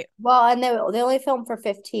slate, right? well, and they only filmed for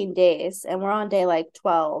 15 days, and we're on day like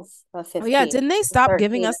 12 of Oh yeah, 15, didn't they stop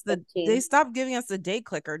giving 13 of us they 15. stopped giving us the day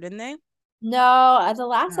clicker, didn't they? No, the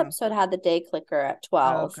last Oh, episode had the day clicker at oh,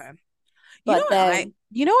 12, okay. but then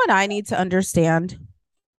You know what I need to understand?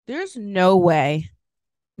 There's no way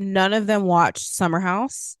none of them watched Summer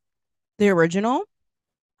House, the original.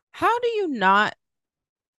 How do you not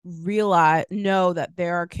realize know that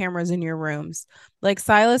there are cameras in your rooms? Like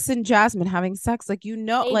Silas and Jasmine having sex, like they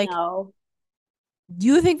like know. do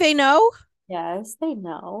you think they know? Yes, they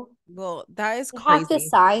know. Well, that is They have to crazy.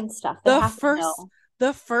 sign stuff. They The have to first know.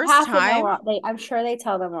 the They first have to know time, where I'm sure they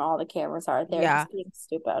tell them where all the cameras are. They're yeah, just being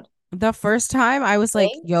stupid. the first time I was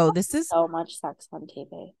like, They yo, have this is so much sex on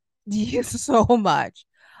TV. so much.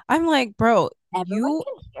 I'm like, bro, Everyone you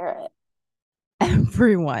can hear it.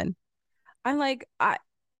 everyone. I'm like,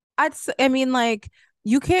 I mean, like,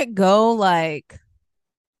 you can't go like,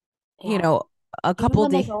 you Yeah. know, a Even couple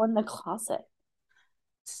when they days go in the closet.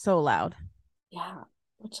 so loud. Yeah.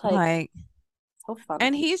 Which like Like, so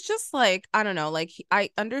and funny. he's just like, I don't know, like I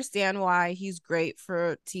understand why he's great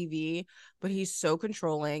for TV, but he's so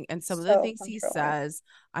controlling. And some of the So things he controlling. says,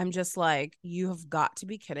 I'm just like, you have got to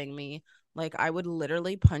be kidding me. Like, I would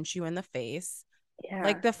literally punch you in the face.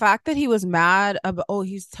 Like Yeah. the fact that he was mad about, oh,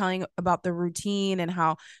 he's telling about the routine and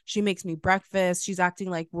how she makes me breakfast. She's acting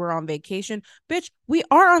like we're on vacation. Bitch, we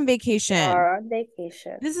are on They vacation. are on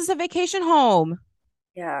vacation. This is a vacation home.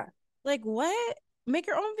 Yeah. Like, what? Make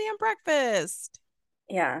your own damn breakfast.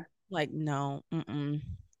 Yeah. Like, no, I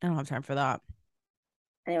don't have time for that.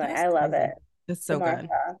 Anyway, That is I love crazy. it. It's The so good.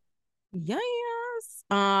 Martha. Yes.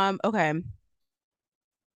 Okay.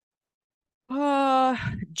 Uh,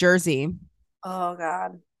 Jersey. Oh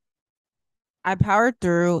God. I powered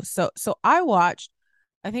through. So I watched,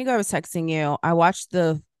 I think I was texting you. I watched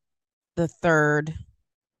the third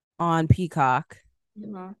on Peacock.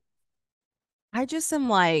 Mhm. I just am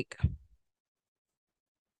like,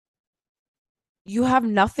 you have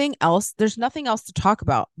nothing else. There's nothing else to talk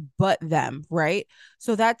about but them, right?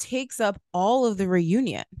 So that takes up all of the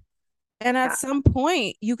reunion. And at Yeah. some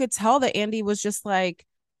point, you could tell that Andy was just like,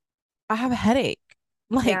 I have a headache.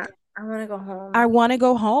 Yeah. Like, I want to go I home. want to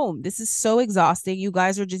go home. This is so exhausting. You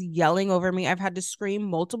guys are just yelling over me. I've had to scream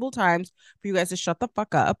multiple times for you guys to shut the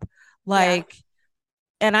fuck up. Yeah. Like,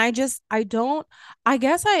 and I don't, I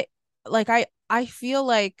guess I feel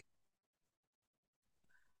like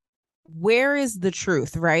where is the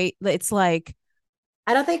truth, right? It's like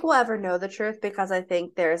I don't think we'll ever know the truth because I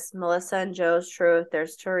think there's Melissa and Joe's truth,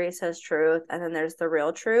 there's Teresa's truth, and then there's the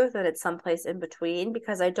real truth, and it's someplace in between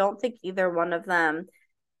because I don't think either one of them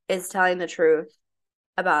is telling the truth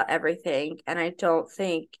about everything, and I don't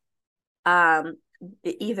think um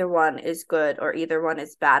either one is good or either one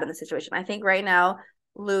is bad in the situation. I think right now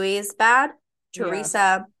Louis is bad. Yes.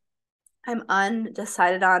 Teresa, I'm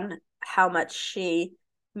undecided on how much she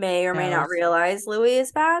may or may not Yes. realize Louis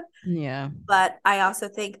is bad. Yeah. But I also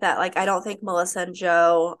think that, like, I don't think Melissa and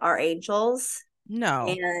Joe are angels. No.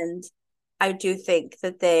 And I do think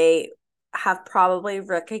that they have probably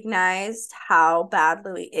recognized how bad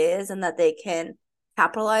Louis is and that they can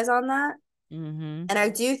capitalize on that. Mm-hmm. And I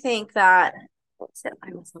do think that, what's it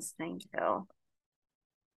I was listening to?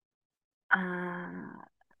 Uh,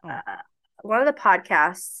 Oh. uh, One of the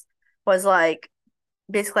podcasts was like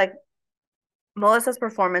basically like Melissa's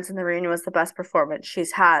performance in the reunion was the best performance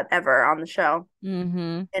she's had ever on the show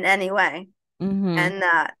Mm-hmm. in any way. Mm-hmm. And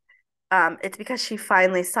that it's because she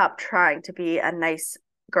finally stopped trying to be a nice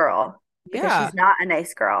girl because Yeah. she's not a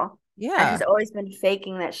nice girl. And Yeah. she's always been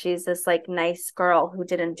faking that she's this like nice girl who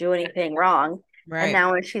didn't do anything wrong. And Right.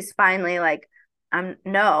 now when she's finally like,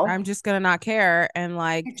 no, I'm just gonna not care and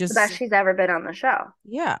like it's the best just she's ever been on the show.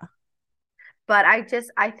 yeah. But I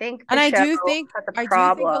think And the show has a I do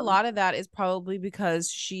think a problem. lot of that is probably because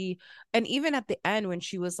she, and even at the end when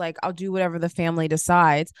she was like, I'll do whatever the family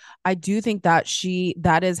decides, I do think that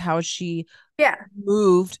that is how she Yeah,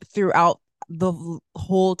 moved throughout the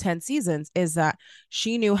whole 10 seasons, is that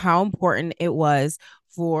she knew how important it was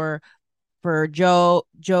for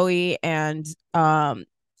Joey and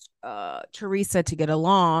Teresa to get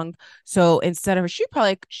along. So instead of, she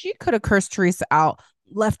could have cursed Teresa out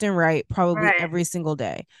left and right probably right, every single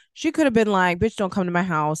day. She could have been like, bitch, don't come to my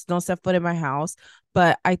house, don't step foot in my house.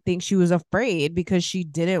 But I think she was afraid because she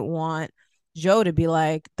didn't want Joe to be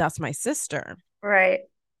like, that's my sister. right.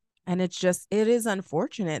 And it is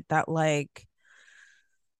unfortunate that, like,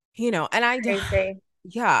 and Crazy.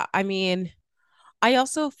 yeah, I mean, I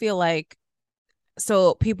also feel like,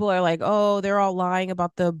 so people are like, oh, they're all lying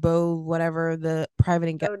about the Bo, whatever, the Oh,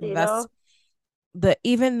 invest, Dito. the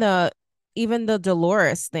even the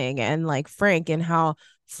Dolores thing, and like Frank, and how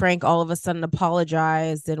Frank all of a sudden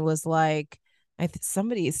apologized and was like,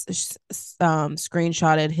 somebody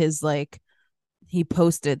screenshotted his, like, he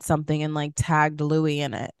posted something and like tagged Louis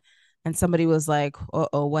in it, and somebody was like,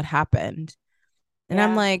 oh, what happened? And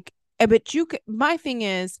I'm Yeah, like, but my thing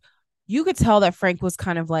is, you could tell that Frank was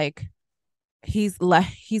kind of like, he's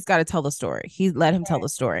got to tell the story. He let him tell right, the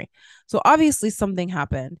story. So obviously something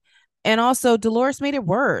happened. And also Dolores made it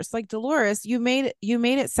worse. Like, Dolores, you made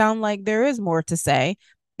it sound like there is more to say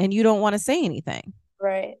and you don't want to say anything.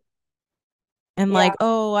 right. And Yeah. like,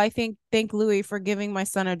 oh, I thank Louis for giving my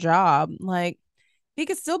son a job. Like, he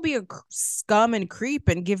could still be a scum and creep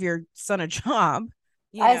and give your son a job,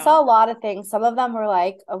 you I know. saw a lot of things. Some of them were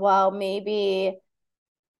like, well, maybe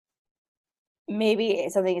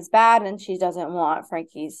something is bad and she doesn't want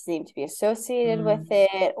Frankie's name to be associated with Mm, it,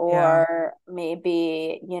 yeah. or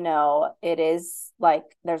maybe, it is like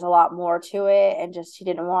there's a lot more to it and just she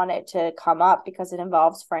didn't want it to come up because it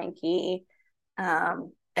involves Frankie.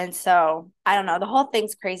 And so I don't know, the whole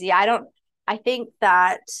thing's crazy. I think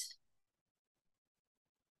that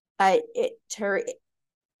I it Ter-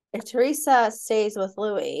 if Teresa stays with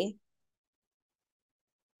Louis,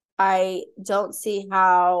 I don't see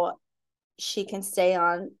how she can stay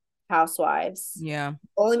on Housewives. Yeah.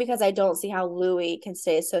 Only because I don't see how Louis can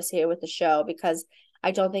stay associated with the show because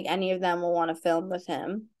I don't think any of them will want to film with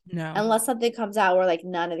him No. unless something comes out where like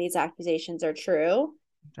none of these accusations are true.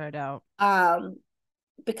 Tried out. Um,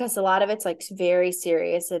 because a lot of it's like very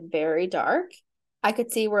serious and very dark. I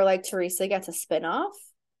could see where like Teresa gets a spinoff.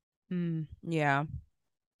 Yeah.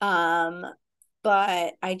 Um,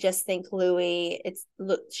 but I just think Louis,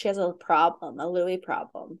 she has a problem, a Louis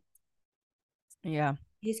problem. Yeah.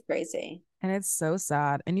 He's crazy. And it's so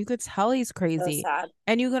sad. And you could tell he's So crazy. sad.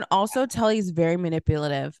 And you can also tell he's very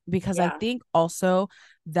manipulative, because I Yeah. think also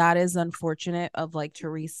that is unfortunate of like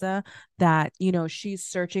Teresa, that, she's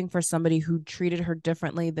searching for somebody who treated her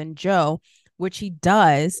differently than Joe, which he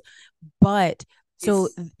does. But so,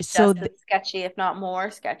 He's so just as sketchy, if not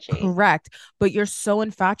more sketchy. correct. But you're so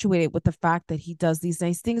infatuated with the fact that he does these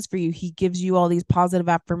nice things for you. He gives you all these positive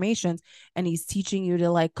affirmations and he's teaching you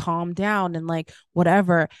to like calm down and like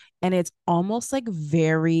whatever. And it's almost like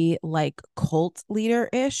very like cult leader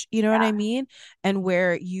ish, you know what I Yeah. mean? And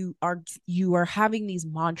where you are having these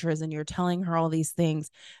mantras and you're telling her all these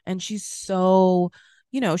things. And she's so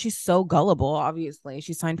gullible, obviously.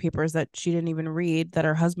 She signed papers that she didn't even read, that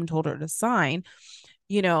her husband told her to sign,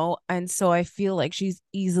 and so I feel like she's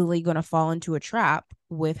easily going to fall into a trap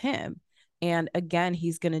with him. And again,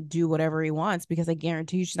 he's going to do whatever he wants because I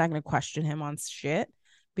guarantee you she's not going to question him on shit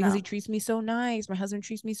because he No. treats me so nice. My husband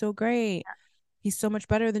treats me so great. He's so much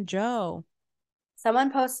better than Joe.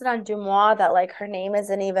 Someone posted on Dumois that like her name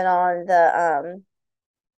isn't even on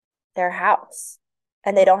their house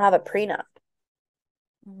and they Oh, don't have a prenup.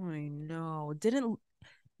 I know. Didn't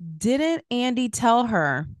Andy tell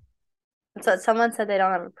her? So someone said they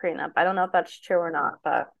don't have a prenup. I don't know if that's true or not,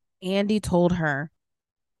 but Andy told her.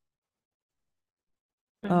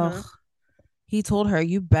 hmm Ugh. He told her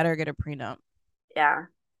you better get a prenup. yeah.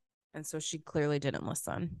 And so she clearly didn't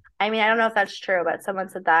listen. I mean, I don't know if that's true, but someone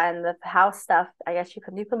said that and the house stuff, I guess you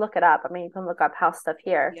can look it up. I mean, you can look up house stuff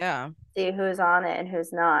here, Yeah. see who's on it and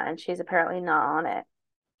who's not, and she's apparently not on it.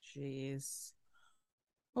 Jeez.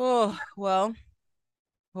 Oh, well,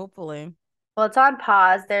 hopefully. Well, it's on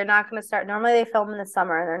pause. They're not going to start. Normally they film in the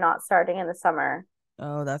summer and they're not starting in the summer.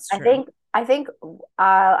 Oh, that's I true. think I think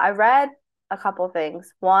I read a couple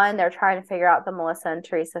things. One, they're trying to figure out the Melissa and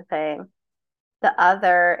Teresa thing. The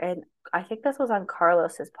other, and I think this was on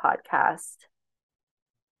Carlos's podcast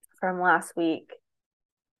from last week.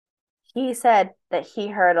 He said that he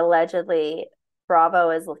heard allegedly Bravo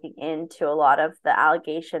is looking into a lot of the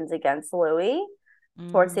allegations against Louis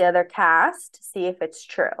towards the Mm. other cast to see if it's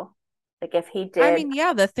true. Like if he I did mean,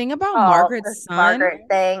 yeah, the thing about all the Margaret's son, Margaret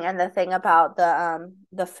thing and the thing about the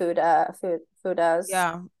Fudas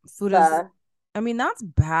yeah, food is, the I mean, that's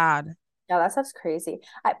bad. yeah, that stuff's crazy.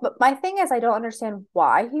 But my thing is, I don't understand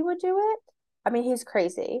why he would do it. I mean, he's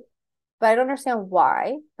crazy, but I don't understand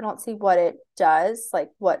why. I don't see what it does. Like,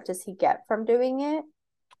 what does he get from doing it?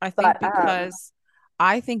 I think But because,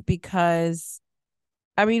 I think because,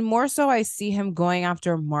 I mean, more so I see him going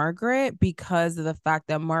after Margaret because of the fact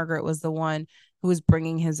that Margaret was the one who was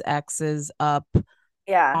bringing his exes up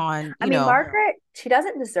yeah, on, I mean, Margaret, she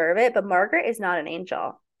doesn't deserve it, but Margaret is not an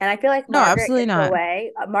angel, and I feel like no, absolutely not.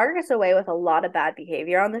 Margaret gets away with a lot of bad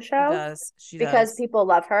behavior on the She show does. She because does. people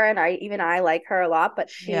love her, and I like her a lot, but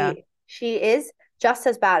Yeah. she is just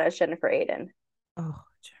as bad as Jennifer Aiden, Oh,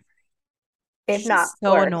 if she's not just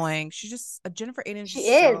so worse. annoying. She's just Jennifer Aiden She just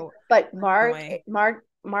is, so but annoying.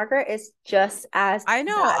 Margaret is just as I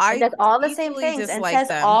know. bad and I does all the same equally things and dislike says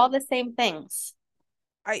them. all the same things.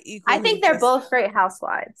 I I equally think they're just both great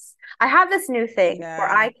housewives. I have this new thing where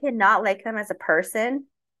yeah, I cannot like them as a person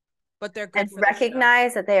but they're and good for the show.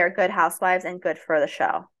 recognize that they are good housewives and good for the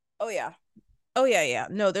show. Oh yeah. Oh yeah, yeah.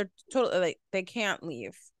 No, they're totally like they can't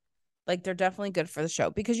leave. Like they're definitely good for the show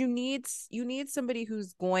because you need somebody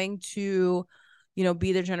who's going to,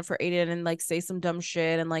 be the Jennifer Aiden and like say some dumb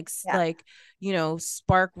shit and Yeah.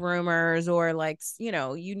 spark rumors or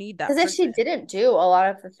you need that Because if she person. didn't do a lot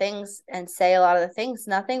of the things and say a lot of the things,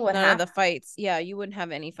 nothing would None of happen. the fights. Yeah, you wouldn't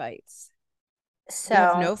have any fights. You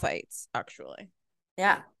have So, no fights, actually.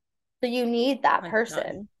 yeah. So you need that Like none.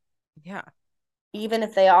 person, Yeah. even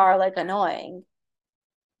if they are like annoying.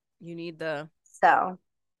 You need the So,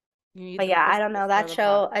 you need but the yeah, I person don't to know. stir That the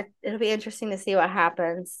pot. show, it'll be interesting to see what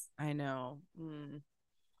happens. I know.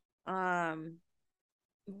 Um,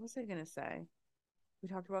 what was I gonna say? We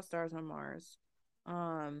talked about stars on Mars.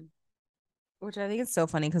 Um, which I think is so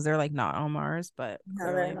funny because they're like not on Mars, but No,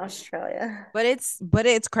 they're in clearly. Australia. But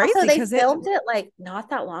it's crazy Also, they because filmed it like not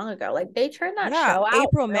that long ago. Like they turned that yeah, show out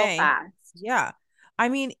April, real May. fast. Yeah. I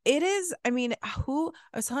mean, it is, I mean, who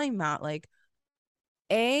I was telling Matt, like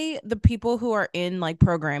the people who are in like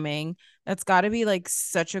programming, that's got to be like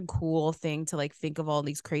such a cool thing to like think of all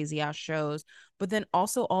these crazy ass shows, but then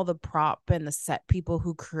also all the prop and the set people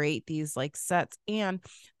who create these like sets and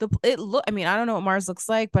I mean, I don't know what Mars looks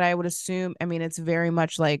like, but I would assume, I mean, it's very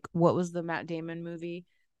much like what was the Matt Damon movie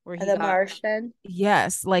where he The got Martian.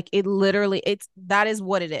 yes, like it literally, that is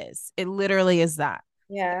what it is. It literally is that.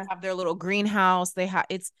 They Yeah, have their little greenhouse,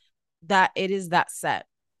 it is that set,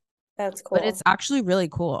 that's but it's cool. actually really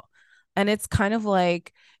cool. And it's kind of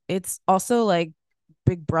like it's also like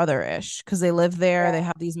Big Brother-ish because they live there, they Yeah.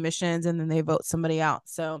 have these missions, and then they vote somebody out.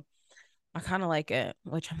 So I kind of like it,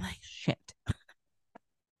 which I'm like, shit.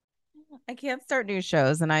 I can't start new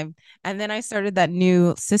shows. And then I started that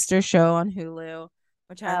new sister show on Hulu,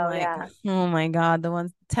 which I'm Oh like, yeah. oh my God, the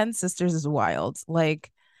one 10 Sisters is wild.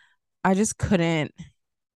 Like I just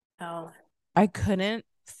Oh I couldn't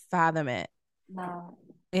fathom it. no.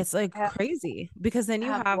 It's like I have, crazy because then I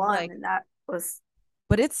you have have one, like and that was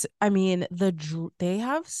but it's I mean they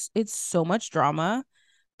have it's so much drama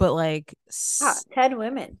but like 10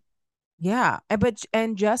 women. yeah but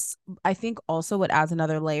and just I think also what adds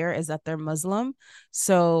another layer is that they're Muslim,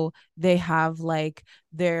 so they have like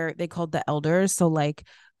they called the elders, so like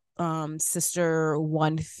sister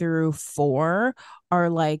 1 through 4 are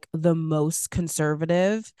like the most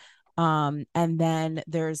conservative. And then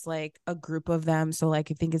there's like a group of them. So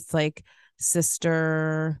like I think it's like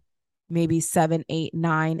sister maybe 7, 8,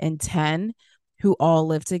 9, and 10 who all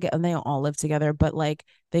live together, and they all live together, but like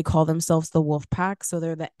they call themselves the wolf pack. So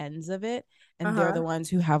they're the ends of it. And they're Uh-huh. the ones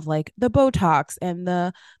who have like the Botox and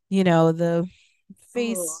the Oh.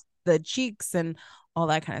 face, the cheeks, and all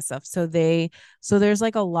that kind of stuff. So there's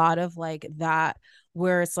like a lot of like that,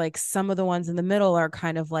 where it's like some of the ones in the middle are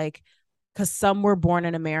kind of like, because some were born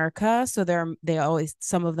in America, so they always,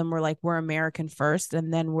 some of them were like, we're American first,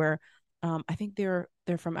 and then we're I think they're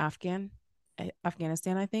from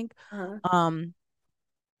Afghanistan, I think. Uh-huh. um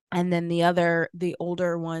and then the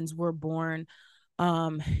older ones were born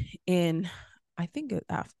um in, I think,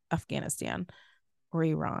 Afghanistan or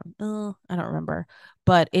Iran. I don't remember.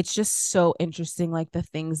 But it's just so interesting, like the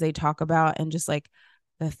things they talk about and just like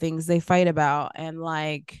the things they fight about. And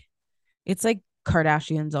like, it's like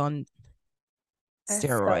Kardashians on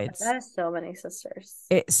steroids. That is so many sisters.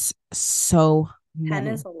 It's so 10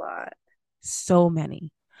 is many, a lot. so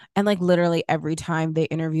many. And like literally every time they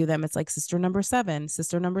interview them, it's like sister number 7,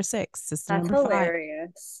 sister number 6, sister That's number 5.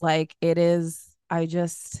 hilarious. Like it is, I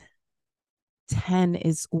just 10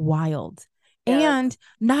 is wild. Yeah, that's And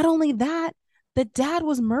not only that, the dad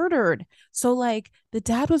was murdered. So like the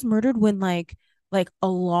dad was murdered when like a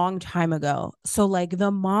long time ago. So like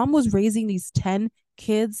the mom was raising these 10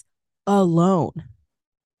 kids alone.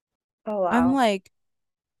 oh I'm wow. like,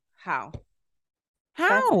 how?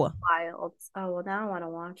 That's How? wild. Oh well now I want to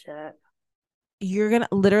watch it. You're gonna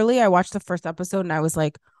literally, I watched the first episode and I was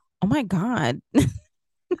like, oh my God, this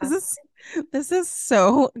Uh, is this is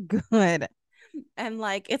so good. And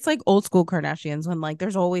like it's like old school Kardashians when like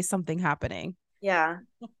there's always something happening. yeah.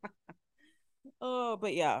 Oh,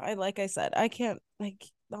 but yeah, like I said, I can't like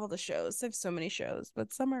all the shows. I have so many shows,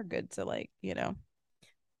 but some are good to like,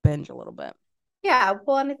 binge a little bit. Yeah,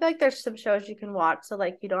 well, and I feel like there's some shows you can watch, so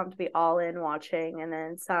like you don't have to be all in watching, and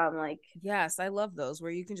then some like Yes, I love those where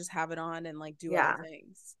you can just have it on and like do other yeah,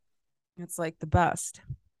 things. It's like the best.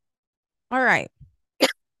 All right.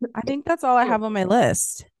 I think that's all I have on my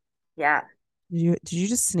list. yeah. Did you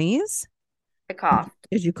just sneeze? I coughed.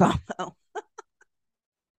 Did you cough? Oh,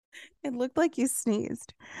 it looked like you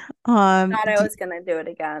sneezed. Thought I Do, was gonna do it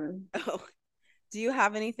again. oh, do you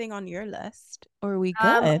have anything on your list? Or are we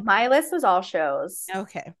good? My list was all shows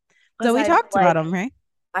Okay. So because we talked about them, right?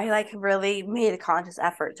 I like really made a conscious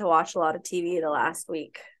effort to watch a lot of TV the last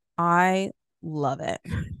week. I love it.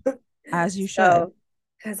 As you should. So,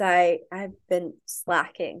 because I've been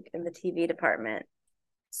slacking in the TV department.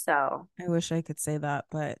 So, I wish I could say that,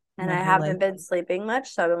 but and my I whole haven't life, been sleeping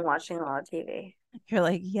much, so I've been watching a lot of TV. you're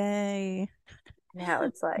like, yay. Now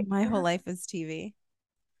it's like, My whole life is TV.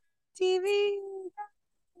 TV.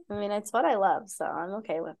 I mean, it's what I love, so I'm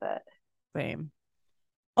okay with it. Same.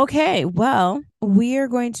 Okay, well, we are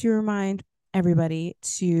going to remind everybody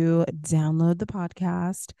to download the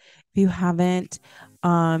podcast. If you haven't,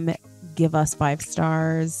 give us 5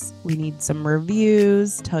 stars. We need some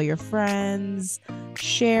reviews. Tell your friends,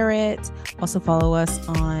 share it. Also follow us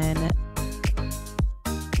on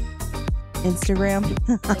Instagram.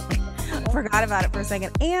 Forgot about it for a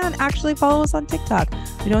second. And actually follow us on TikTok.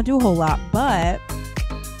 We don't do a whole lot, but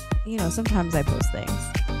sometimes I post things.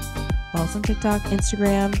 Follow us on TikTok,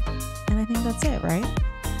 Instagram, and I think that's it, right?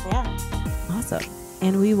 Yeah. Awesome.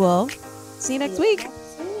 And we will see you next week.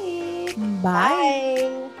 Next week. Bye.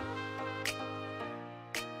 Bye.